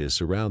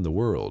scientists around the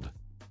world.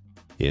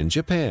 In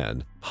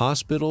Japan,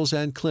 hospitals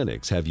and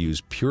clinics have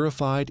used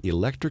purified,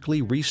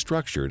 electrically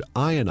restructured,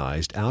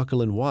 ionized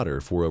alkaline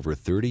water for over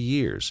 30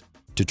 years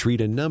to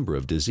treat a number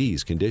of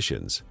disease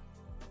conditions.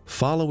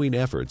 Following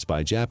efforts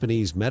by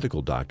Japanese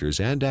medical doctors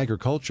and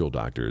agricultural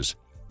doctors,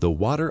 the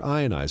water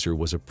ionizer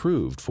was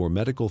approved for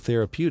medical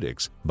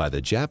therapeutics by the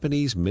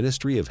Japanese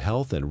Ministry of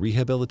Health and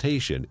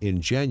Rehabilitation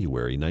in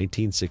January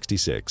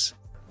 1966.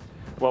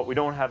 Well, we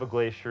don't have a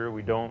glacier.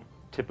 We don't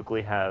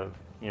typically have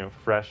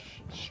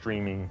fresh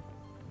streaming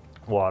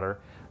water.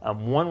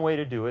 One way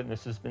to do it, and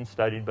this has been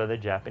studied by the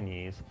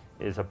Japanese,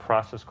 is a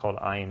process called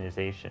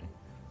ionization.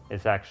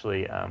 It's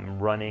actually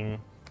running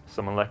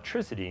some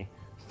electricity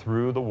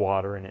through the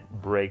water, and it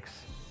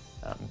breaks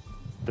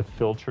the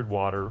filtered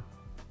water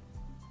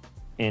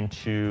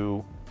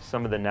into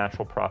some of the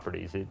natural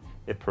properties.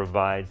 It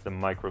provides the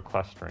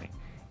microclustering.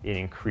 It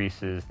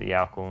increases the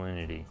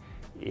alkalinity.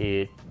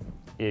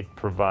 It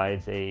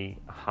provides a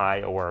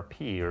high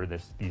ORP, or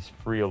these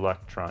free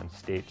electron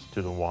states,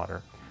 to the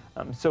water.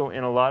 So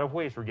in a lot of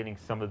ways, we're getting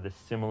some of the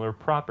similar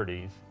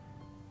properties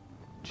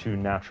to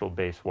natural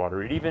base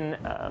water. It even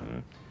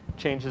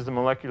changes the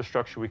molecular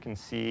structure. We can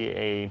see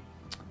a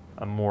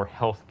more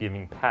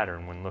health-giving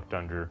pattern when looked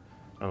under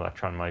an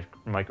electron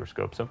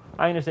microscope. So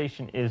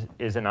ionization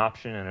is an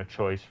option and a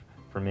choice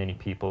for many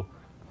people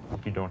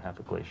if you don't have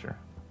a glacier.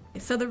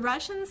 So the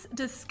Russians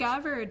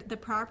discovered the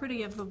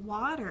property of the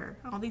water,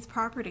 all these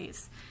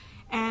properties,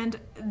 and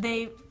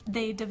they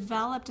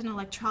developed an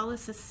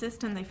electrolysis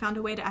system. They found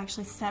a way to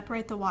actually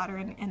separate the water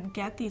and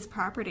get these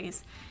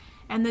properties.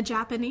 And the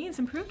Japanese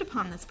improved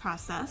upon this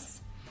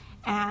process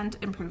and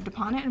improved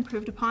upon it,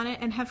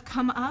 and have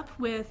come up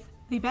with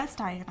the best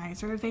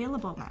ionizer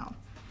available now.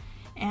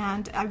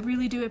 And I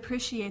really do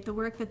appreciate the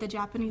work that the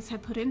Japanese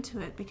have put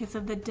into it because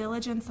of the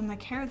diligence and the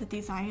care that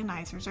these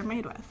ionizers are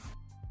made with.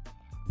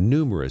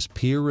 Numerous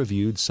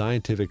peer-reviewed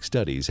scientific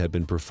studies have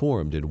been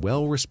performed in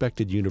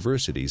well-respected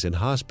universities and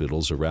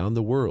hospitals around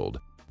the world,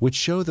 which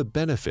show the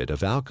benefit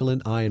of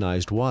alkaline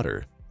ionized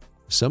water.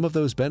 Some of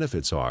those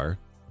benefits are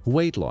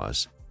weight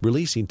loss,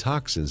 releasing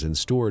toxins and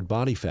stored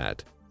body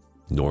fat,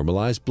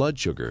 normalize blood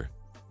sugar,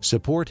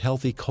 support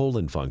healthy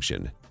colon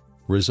function,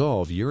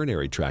 resolve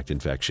urinary tract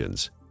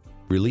infections,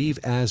 relieve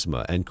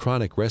asthma and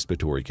chronic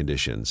respiratory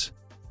conditions,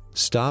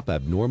 stop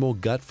abnormal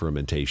gut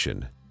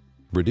fermentation,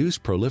 reduce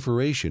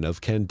proliferation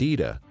of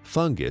candida,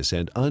 fungus,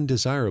 and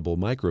undesirable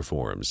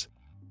microforms,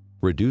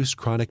 reduce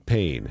chronic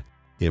pain,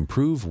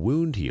 improve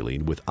wound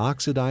healing with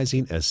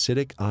oxidizing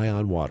acidic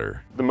ion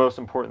water. The most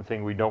important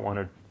thing, we don't want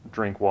to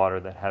drink water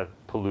that has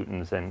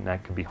pollutants, and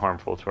that can be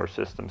harmful to our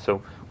system.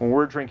 So when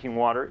we're drinking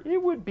water,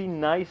 it would be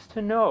nice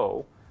to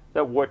know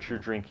that what you're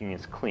drinking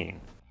is clean.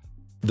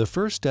 The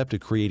first step to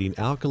creating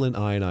alkaline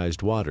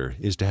ionized water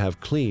is to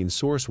have clean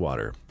source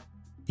water.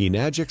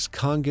 Enagic's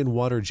Kangen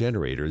water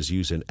generators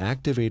use an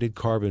activated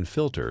carbon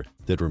filter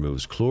that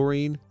removes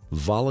chlorine,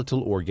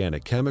 volatile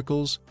organic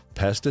chemicals,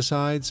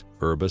 pesticides,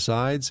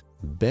 herbicides,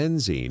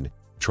 benzene,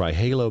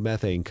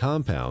 trihalomethane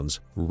compounds,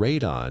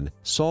 radon,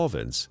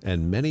 solvents,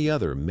 and many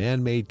other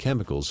man-made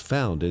chemicals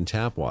found in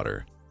tap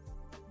water.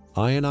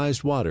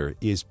 Ionized water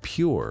is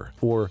pure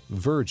or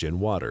virgin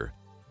water.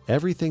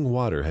 Everything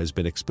water has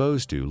been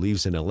exposed to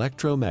leaves an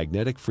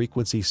electromagnetic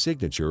frequency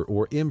signature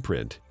or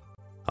imprint.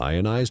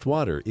 Ionized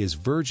water is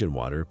virgin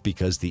water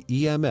because the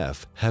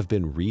EMF have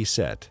been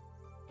reset.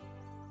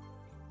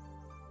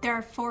 There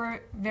are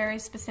 4 very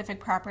specific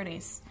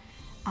properties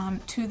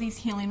to these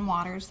healing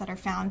waters that are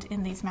found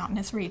in these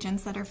mountainous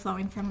regions that are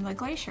flowing from the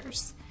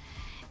glaciers.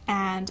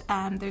 And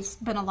there's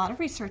been a lot of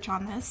research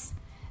on this.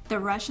 The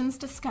Russians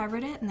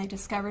discovered it, and they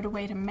discovered a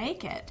way to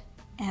make it.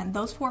 And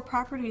those 4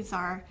 properties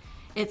are,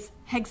 it's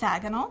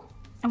hexagonal,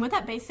 and what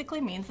that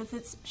basically means is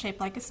it's shaped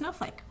like a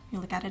snowflake. You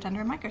look at it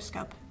under a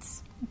microscope.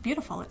 It's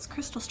beautiful. It's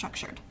crystal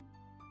structured.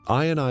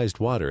 Ionized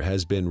water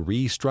has been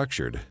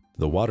restructured.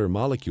 The water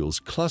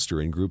molecules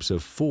cluster in groups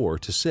of 4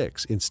 to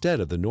 6 instead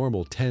of the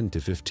normal 10 to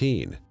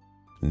 15.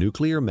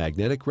 Nuclear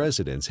magnetic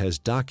resonance has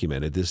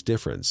documented this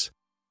difference.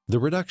 The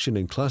reduction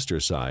in cluster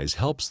size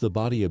helps the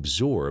body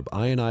absorb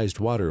ionized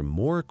water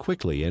more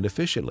quickly and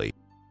efficiently.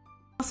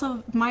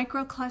 Also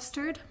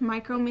microclustered,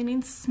 micro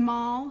meaning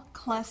small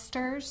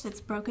clusters.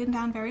 It's broken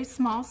down very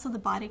small so the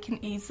body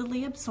can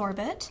easily absorb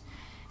it.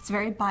 It's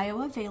very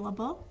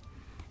bioavailable.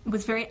 It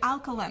was very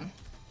alkaline.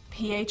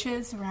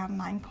 pHs around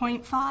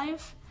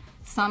 9.5.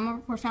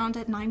 Some were found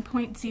at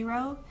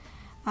 9.0.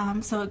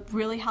 So it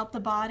really helped the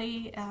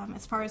body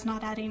as far as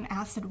not adding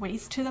acid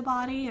waste to the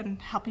body and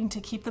helping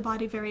to keep the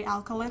body very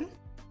alkaline.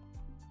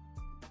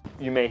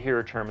 You may hear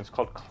a term, it's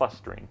called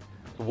clustering.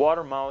 The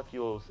water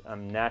molecules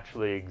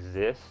naturally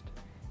exist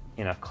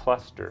in a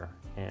cluster,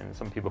 and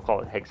some people call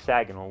it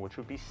hexagonal, which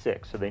would be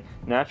 6. So they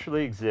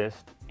naturally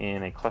exist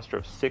in a cluster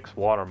of 6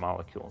 water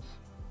molecules.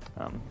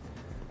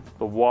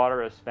 The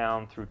water as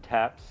found through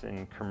taps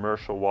and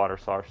commercial water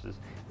sources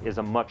is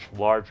a much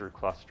larger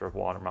cluster of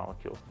water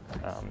molecules.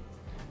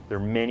 There are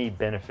many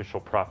beneficial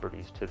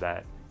properties to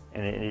that,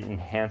 and it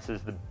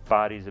enhances the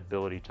body's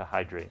ability to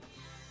hydrate.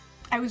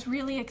 I was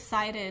really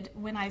excited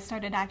when I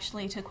started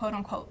actually to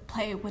quote-unquote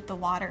play with the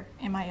water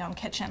in my own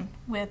kitchen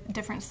with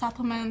different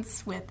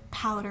supplements, with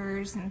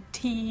powders and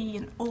tea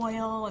and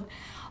oil and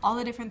all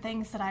the different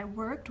things that I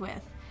worked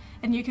with.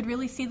 And you could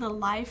really see the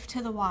life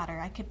to the water.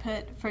 I could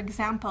put, for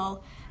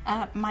example,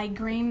 my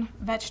green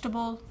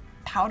vegetable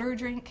powder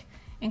drink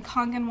in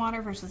Kangen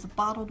water versus a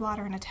bottled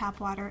water and a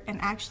tap water,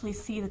 and actually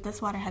see that this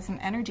water has an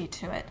energy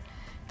to it.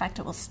 In fact,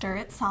 it will stir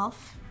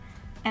itself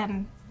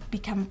and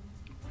become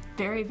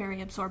very, very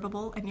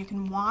absorbable, and you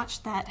can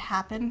watch that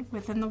happen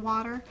within the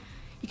water.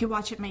 You can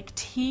watch it make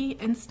tea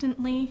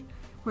instantly,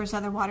 whereas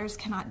other waters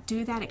cannot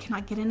do that. It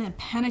cannot get in and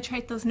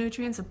penetrate those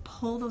nutrients and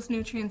pull those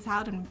nutrients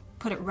out and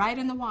put it right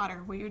in the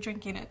water where you're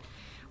drinking it,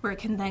 where it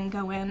can then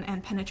go in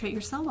and penetrate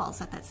your cell walls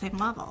at that same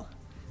level.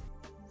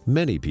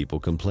 Many people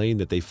complain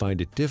that they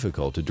find it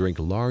difficult to drink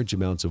large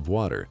amounts of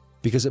water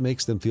because it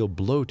makes them feel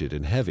bloated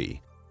and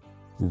heavy.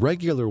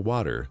 Regular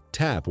water,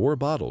 tap or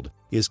bottled,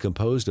 is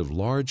composed of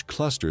large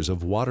clusters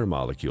of water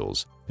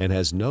molecules and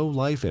has no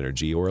life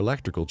energy or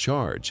electrical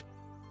charge.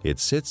 It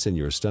sits in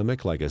your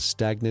stomach like a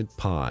stagnant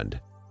pond.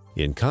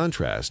 In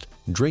contrast,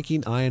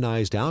 drinking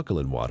ionized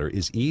alkaline water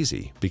is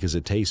easy because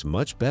it tastes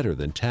much better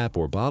than tap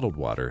or bottled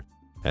water,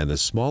 and the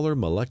smaller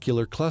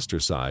molecular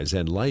cluster size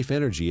and life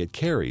energy it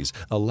carries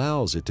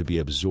allows it to be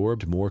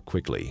absorbed more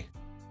quickly.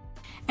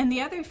 And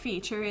the other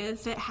feature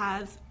is it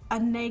has a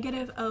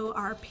negative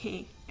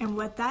ORP, and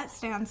what that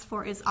stands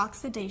for is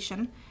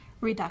oxidation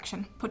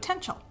reduction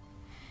potential.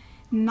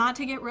 Not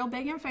to get real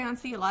big and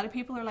fancy, a lot of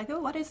people are like, oh,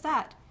 what is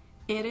that?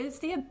 It is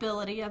the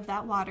ability of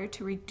that water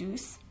to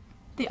reduce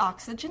the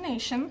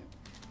oxygenation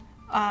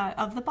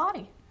of the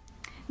body.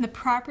 And the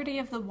property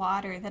of the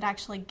water that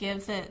actually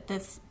gives it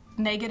this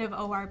negative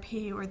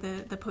ORP, or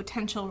the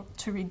potential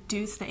to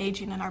reduce the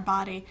aging in our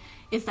body,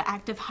 is the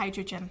active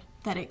hydrogen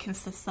that it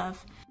consists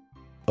of.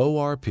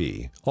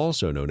 ORP,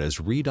 also known as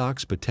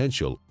redox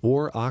potential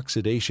or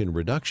oxidation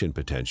reduction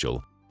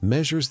potential,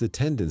 measures the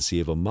tendency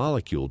of a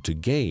molecule to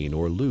gain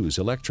or lose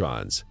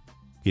electrons.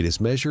 It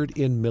is measured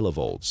in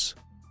millivolts.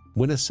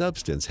 When a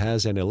substance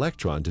has an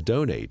electron to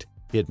donate,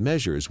 it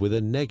measures with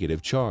a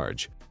negative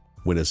charge.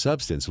 When a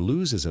substance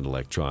loses an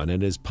electron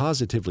and is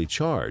positively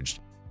charged,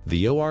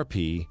 the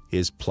ORP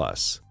is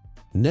plus.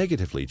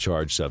 Negatively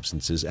charged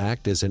substances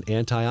act as an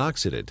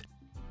antioxidant.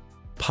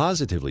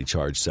 Positively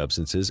charged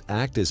substances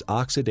act as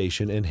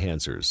oxidation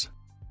enhancers.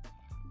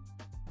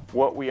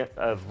 What we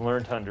have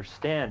learned to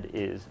understand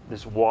is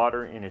this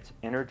water in its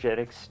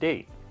energetic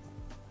state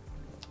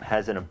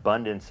has an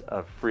abundance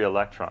of free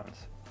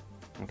electrons.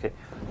 Okay?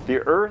 The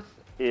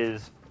Earth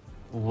is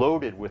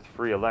loaded with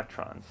free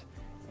electrons,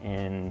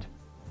 and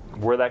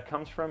where that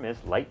comes from is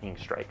lightning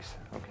strikes.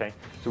 Okay?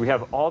 So we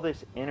have all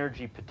this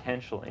energy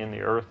potential in the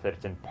Earth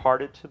that's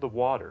imparted to the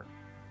water,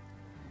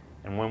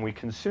 and when we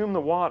consume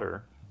the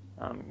water,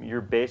 you're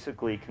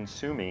basically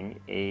consuming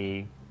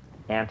a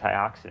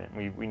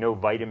antioxidant. We know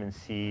vitamin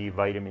C,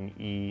 vitamin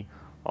E,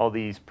 all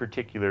these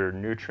particular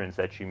nutrients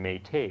that you may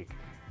take.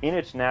 In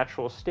its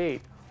natural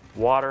state,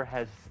 water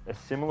has a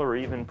similar or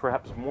even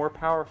perhaps more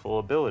powerful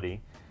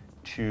ability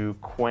to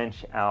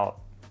quench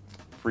out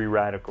free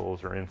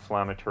radicals or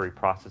inflammatory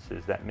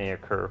processes that may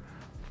occur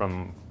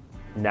from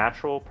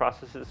natural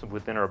processes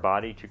within our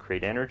body to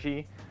create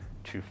energy,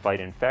 to fight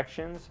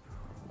infections,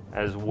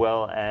 as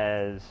well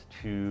as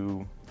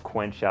to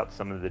quench out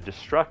some of the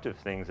destructive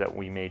things that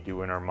we may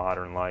do in our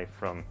modern life,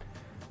 from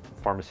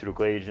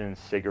pharmaceutical agents,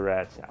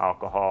 cigarettes,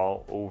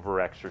 alcohol,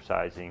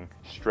 over-exercising,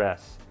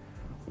 stress.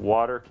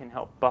 Water can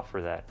help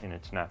buffer that in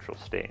its natural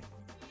state.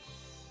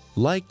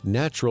 Like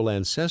natural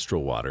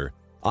ancestral water,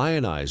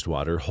 ionized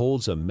water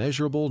holds a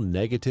measurable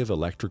negative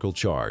electrical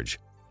charge.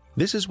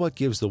 This is what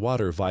gives the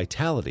water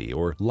vitality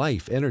or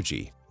life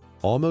energy.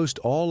 Almost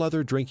all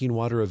other drinking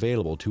water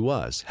available to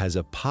us has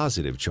a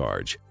positive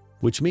charge,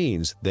 which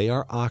means they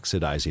are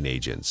oxidizing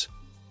agents.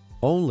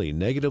 Only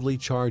negatively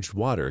charged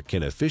water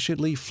can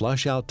efficiently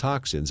flush out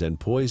toxins and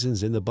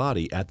poisons in the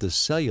body at the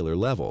cellular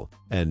level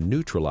and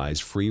neutralize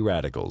free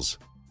radicals.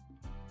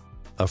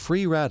 A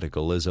free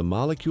radical is a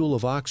molecule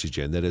of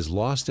oxygen that has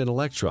lost an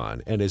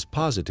electron and is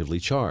positively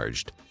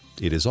charged.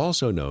 It is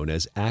also known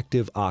as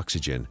active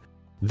oxygen.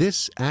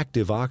 This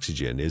active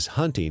oxygen is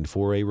hunting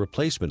for a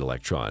replacement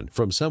electron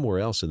from somewhere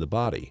else in the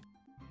body.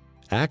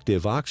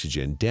 Active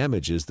oxygen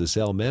damages the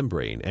cell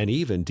membrane and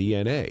even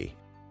DNA.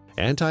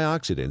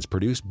 Antioxidants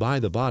produced by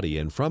the body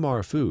and from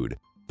our food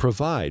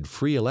provide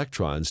free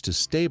electrons to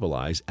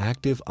stabilize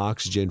active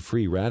oxygen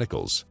free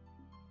radicals.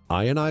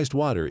 Ionized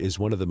water is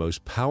one of the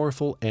most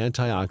powerful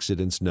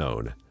antioxidants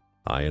known.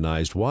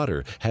 Ionized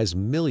water has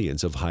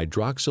millions of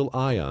hydroxyl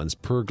ions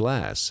per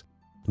glass.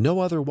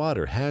 No other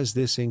water has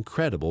this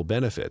incredible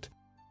benefit.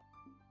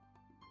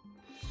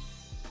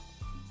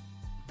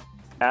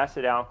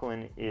 Acid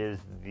alkaline is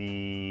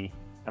the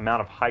amount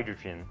of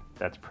hydrogen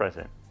that's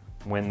present.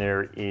 When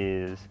there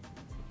is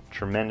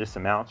tremendous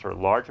amounts or a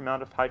large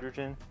amount of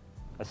hydrogen,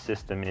 a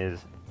system is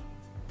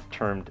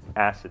termed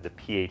acid. The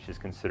pH is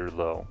considered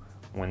low.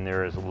 When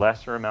there is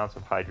lesser amounts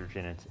of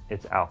hydrogen,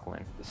 it's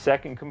alkaline. The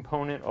second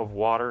component of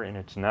water in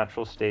its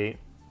natural state,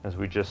 as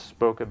we just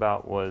spoke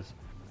about, was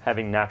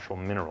having natural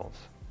minerals.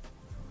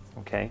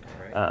 Okay?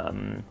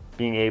 Right.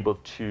 Being able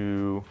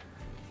to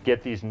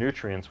get these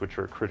nutrients which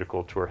are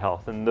critical to our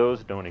health, and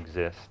those don't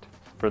exist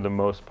for the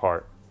most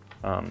part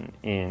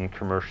in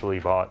commercially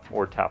bought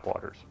or tap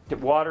waters.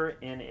 Water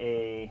in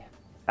a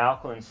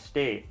alkaline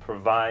state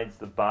provides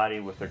the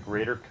body with a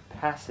greater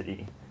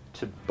capacity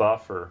to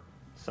buffer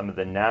some of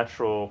the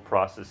natural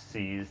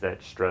processes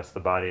that stress the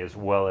body, as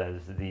well as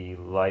the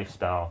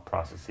lifestyle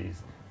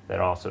processes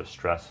that also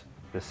stress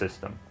the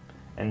system.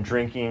 And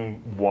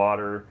drinking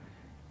water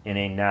in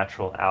a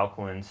natural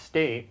alkaline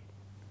state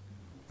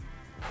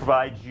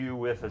provides you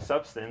with a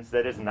substance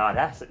that is not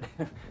acid,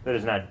 that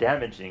is not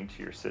damaging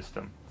to your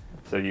system.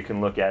 So you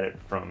can look at it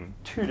from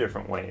two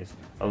different ways,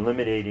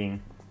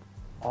 eliminating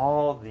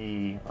all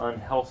the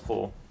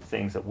unhealthful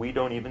things that we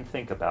don't even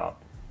think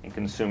about and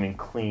consuming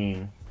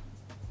clean,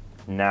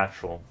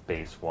 natural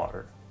base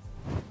water.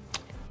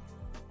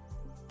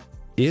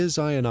 Is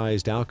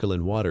ionized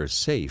alkaline water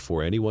safe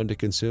for anyone to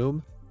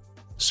consume?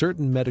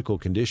 Certain medical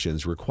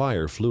conditions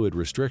require fluid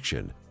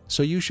restriction,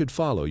 so you should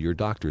follow your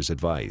doctor's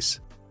advice.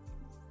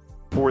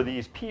 For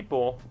these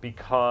people,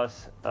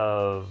 because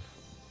of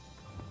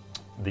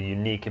the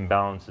unique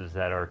imbalances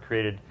that are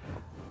created,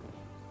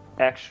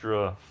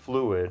 extra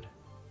fluid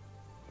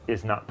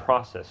is not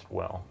processed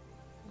well.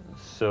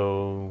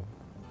 So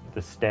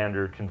the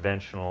standard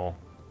conventional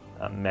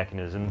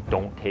mechanism,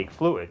 don't take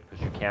fluid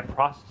because you can't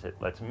process it.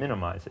 Let's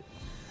minimize it.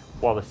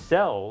 While the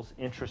cells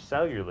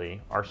intracellularly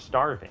are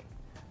starving.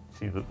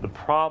 See, the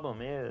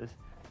problem is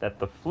that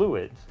the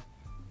fluids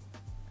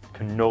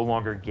can no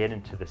longer get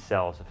into the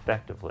cells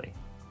effectively.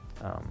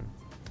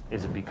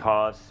 Is it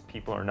because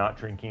people are not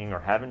drinking or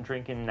haven't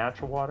drinking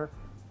natural water?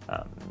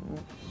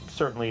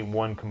 Certainly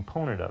one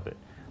component of it.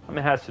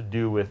 It has to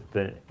do with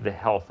the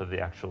health of the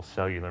actual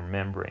cellular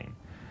membrane.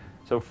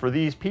 So for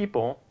these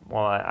people,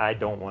 well, I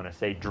don't want to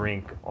say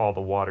drink all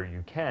the water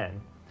you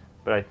can,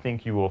 but I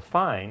think you will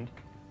find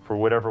for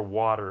whatever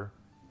water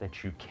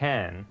that you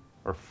can,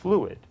 or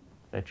fluid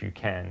that you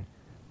can,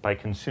 by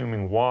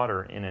consuming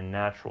water in a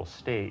natural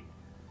state,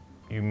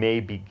 you may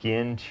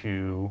begin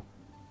to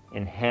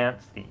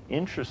enhance the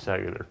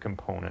intracellular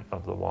component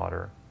of the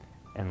water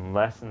and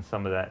lessen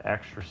some of that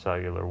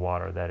extracellular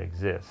water that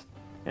exists.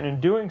 And in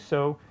doing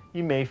so,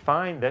 you may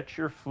find that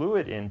your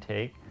fluid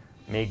intake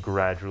may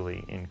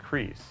gradually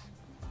increase,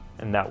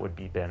 and that would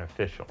be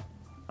beneficial.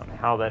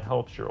 How that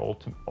helps your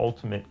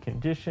ultimate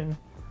condition,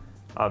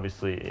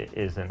 obviously it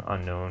is an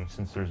unknown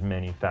since there's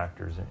many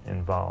factors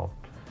involved.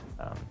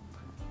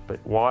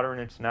 But water in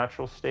its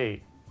natural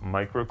state,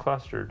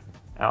 microclustered,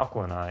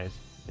 alkalinized,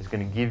 is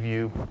going to give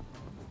you,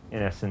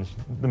 in essence,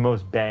 the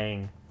most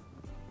bang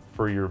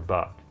for your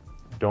buck.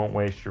 Don't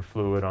waste your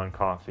fluid on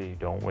coffee.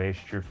 Don't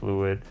waste your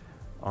fluid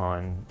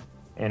on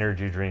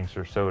energy drinks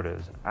or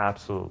sodas.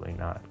 Absolutely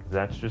not.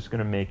 That's just going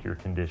to make your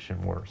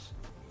condition worse.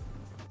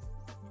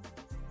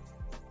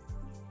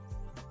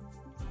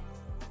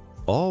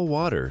 All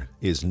water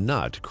is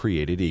not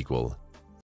created equal.